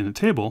that's already in the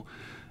table,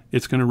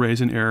 it's going to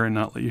raise an error and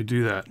not let you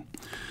do that.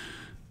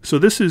 So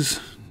this is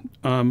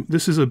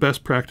a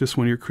best practice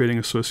when you're creating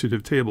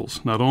associative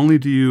tables. Not only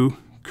do you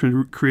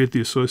create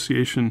the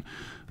association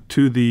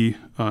to the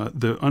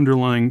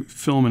underlying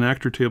film and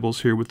actor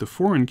tables here with the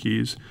foreign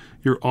keys,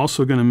 you're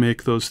also going to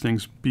make those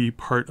things be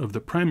part of the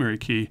primary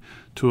key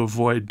to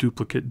avoid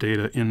duplicate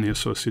data in the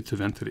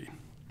associative entity.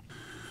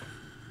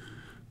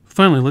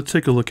 Finally, let's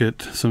take a look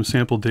at some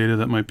sample data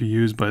that might be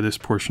used by this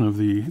portion of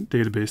the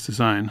database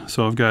design.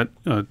 So I've got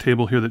a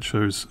table here that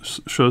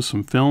shows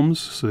some films.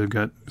 So they've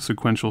got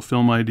sequential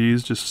film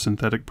IDs, just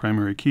synthetic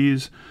primary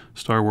keys,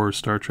 Star Wars,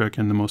 Star Trek,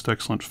 and The Most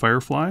Excellent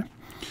Firefly.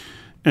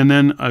 And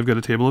then I've got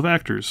a table of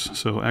actors.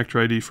 So actor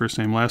ID, first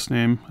name, last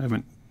name. I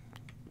haven't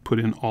put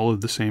in all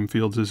of the same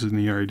fields as in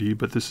the ERID,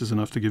 but this is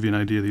enough to give you an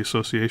idea of the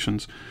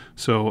associations.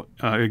 So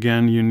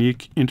again,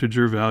 unique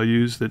integer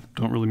values that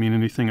don't really mean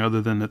anything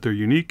other than that they're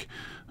unique.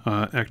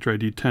 Actor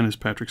ID 10 is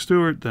Patrick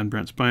Stewart, then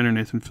Brent Spiner,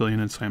 Nathan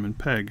Fillion, and Simon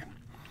Pegg.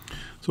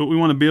 So what we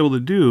want to be able to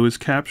do is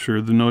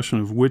capture the notion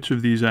of which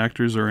of these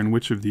actors are in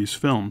which of these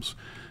films.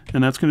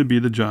 And that's going to be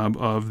the job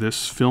of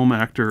this film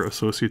actor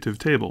associative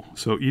table.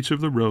 So each of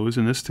the rows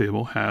in this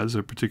table has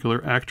a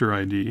particular actor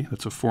ID,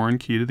 that's a foreign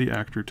key to the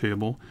actor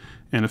table,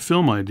 and a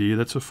film ID,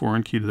 that's a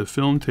foreign key to the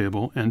film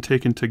table, and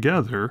taken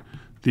together,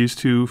 these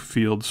two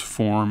fields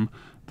form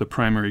the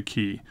primary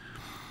key.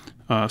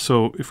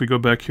 So if we go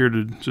back here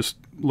to just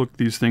look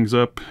these things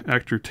up,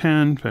 actor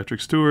 10,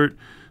 Patrick Stewart,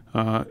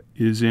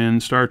 is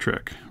in Star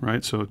Trek,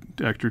 right? So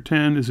actor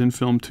 10 is in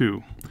film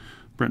 2.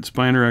 Brent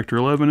Spiner, actor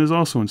 11, is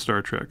also in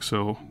Star Trek,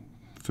 so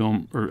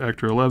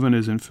actor 11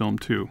 is in film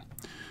 2.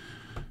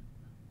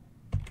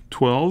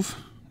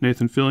 12,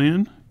 Nathan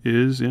Fillion,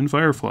 is in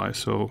Firefly,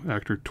 so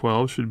actor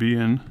 12 should be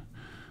in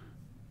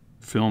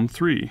film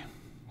 3,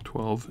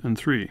 12 and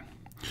 3.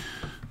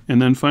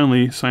 And then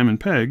finally, Simon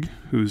Pegg,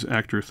 who's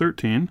actor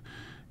 13,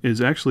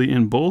 is actually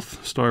in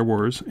both Star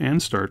Wars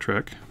and Star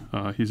Trek.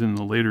 He's in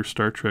the later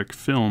Star Trek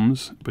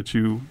films, but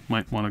you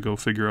might want to go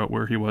figure out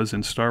where he was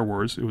in Star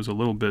Wars. It was a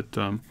little bit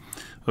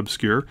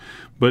obscure.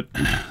 But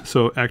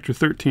so actor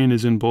 13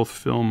 is in both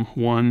film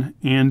 1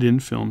 and in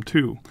film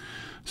 2.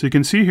 So you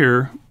can see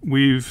here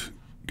we've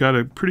got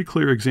a pretty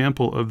clear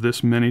example of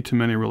this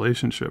many-to-many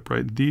relationship,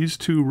 right? These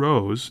two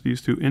rows,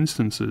 these two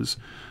instances,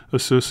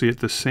 associate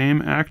the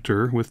same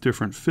actor with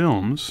different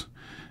films,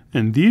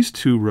 and these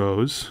two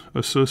rows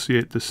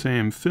associate the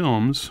same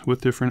films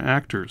with different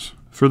actors.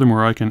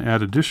 Furthermore, I can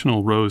add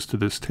additional rows to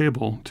this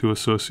table to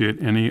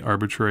associate any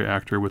arbitrary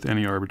actor with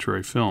any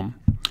arbitrary film.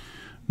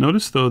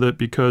 Notice, though, that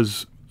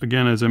because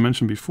again, as I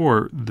mentioned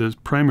before, the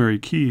primary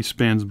key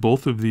spans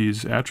both of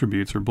these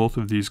attributes or both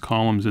of these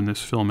columns in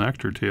this film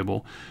actor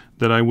table,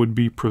 that I would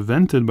be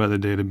prevented by the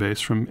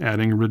database from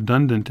adding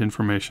redundant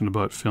information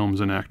about films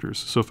and actors.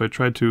 So if I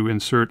tried to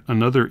insert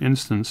another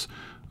instance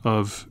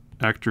of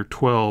actor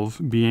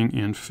 12 being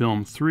in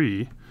film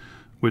 3,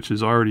 which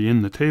is already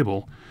in the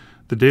table,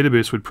 the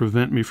database would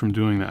prevent me from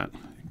doing that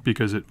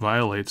because it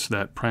violates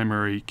that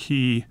primary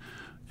key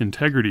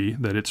integrity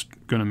that it's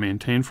going to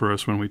maintain for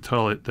us when we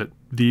tell it that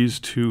these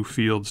two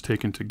fields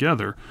taken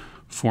together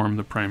form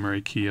the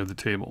primary key of the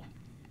table.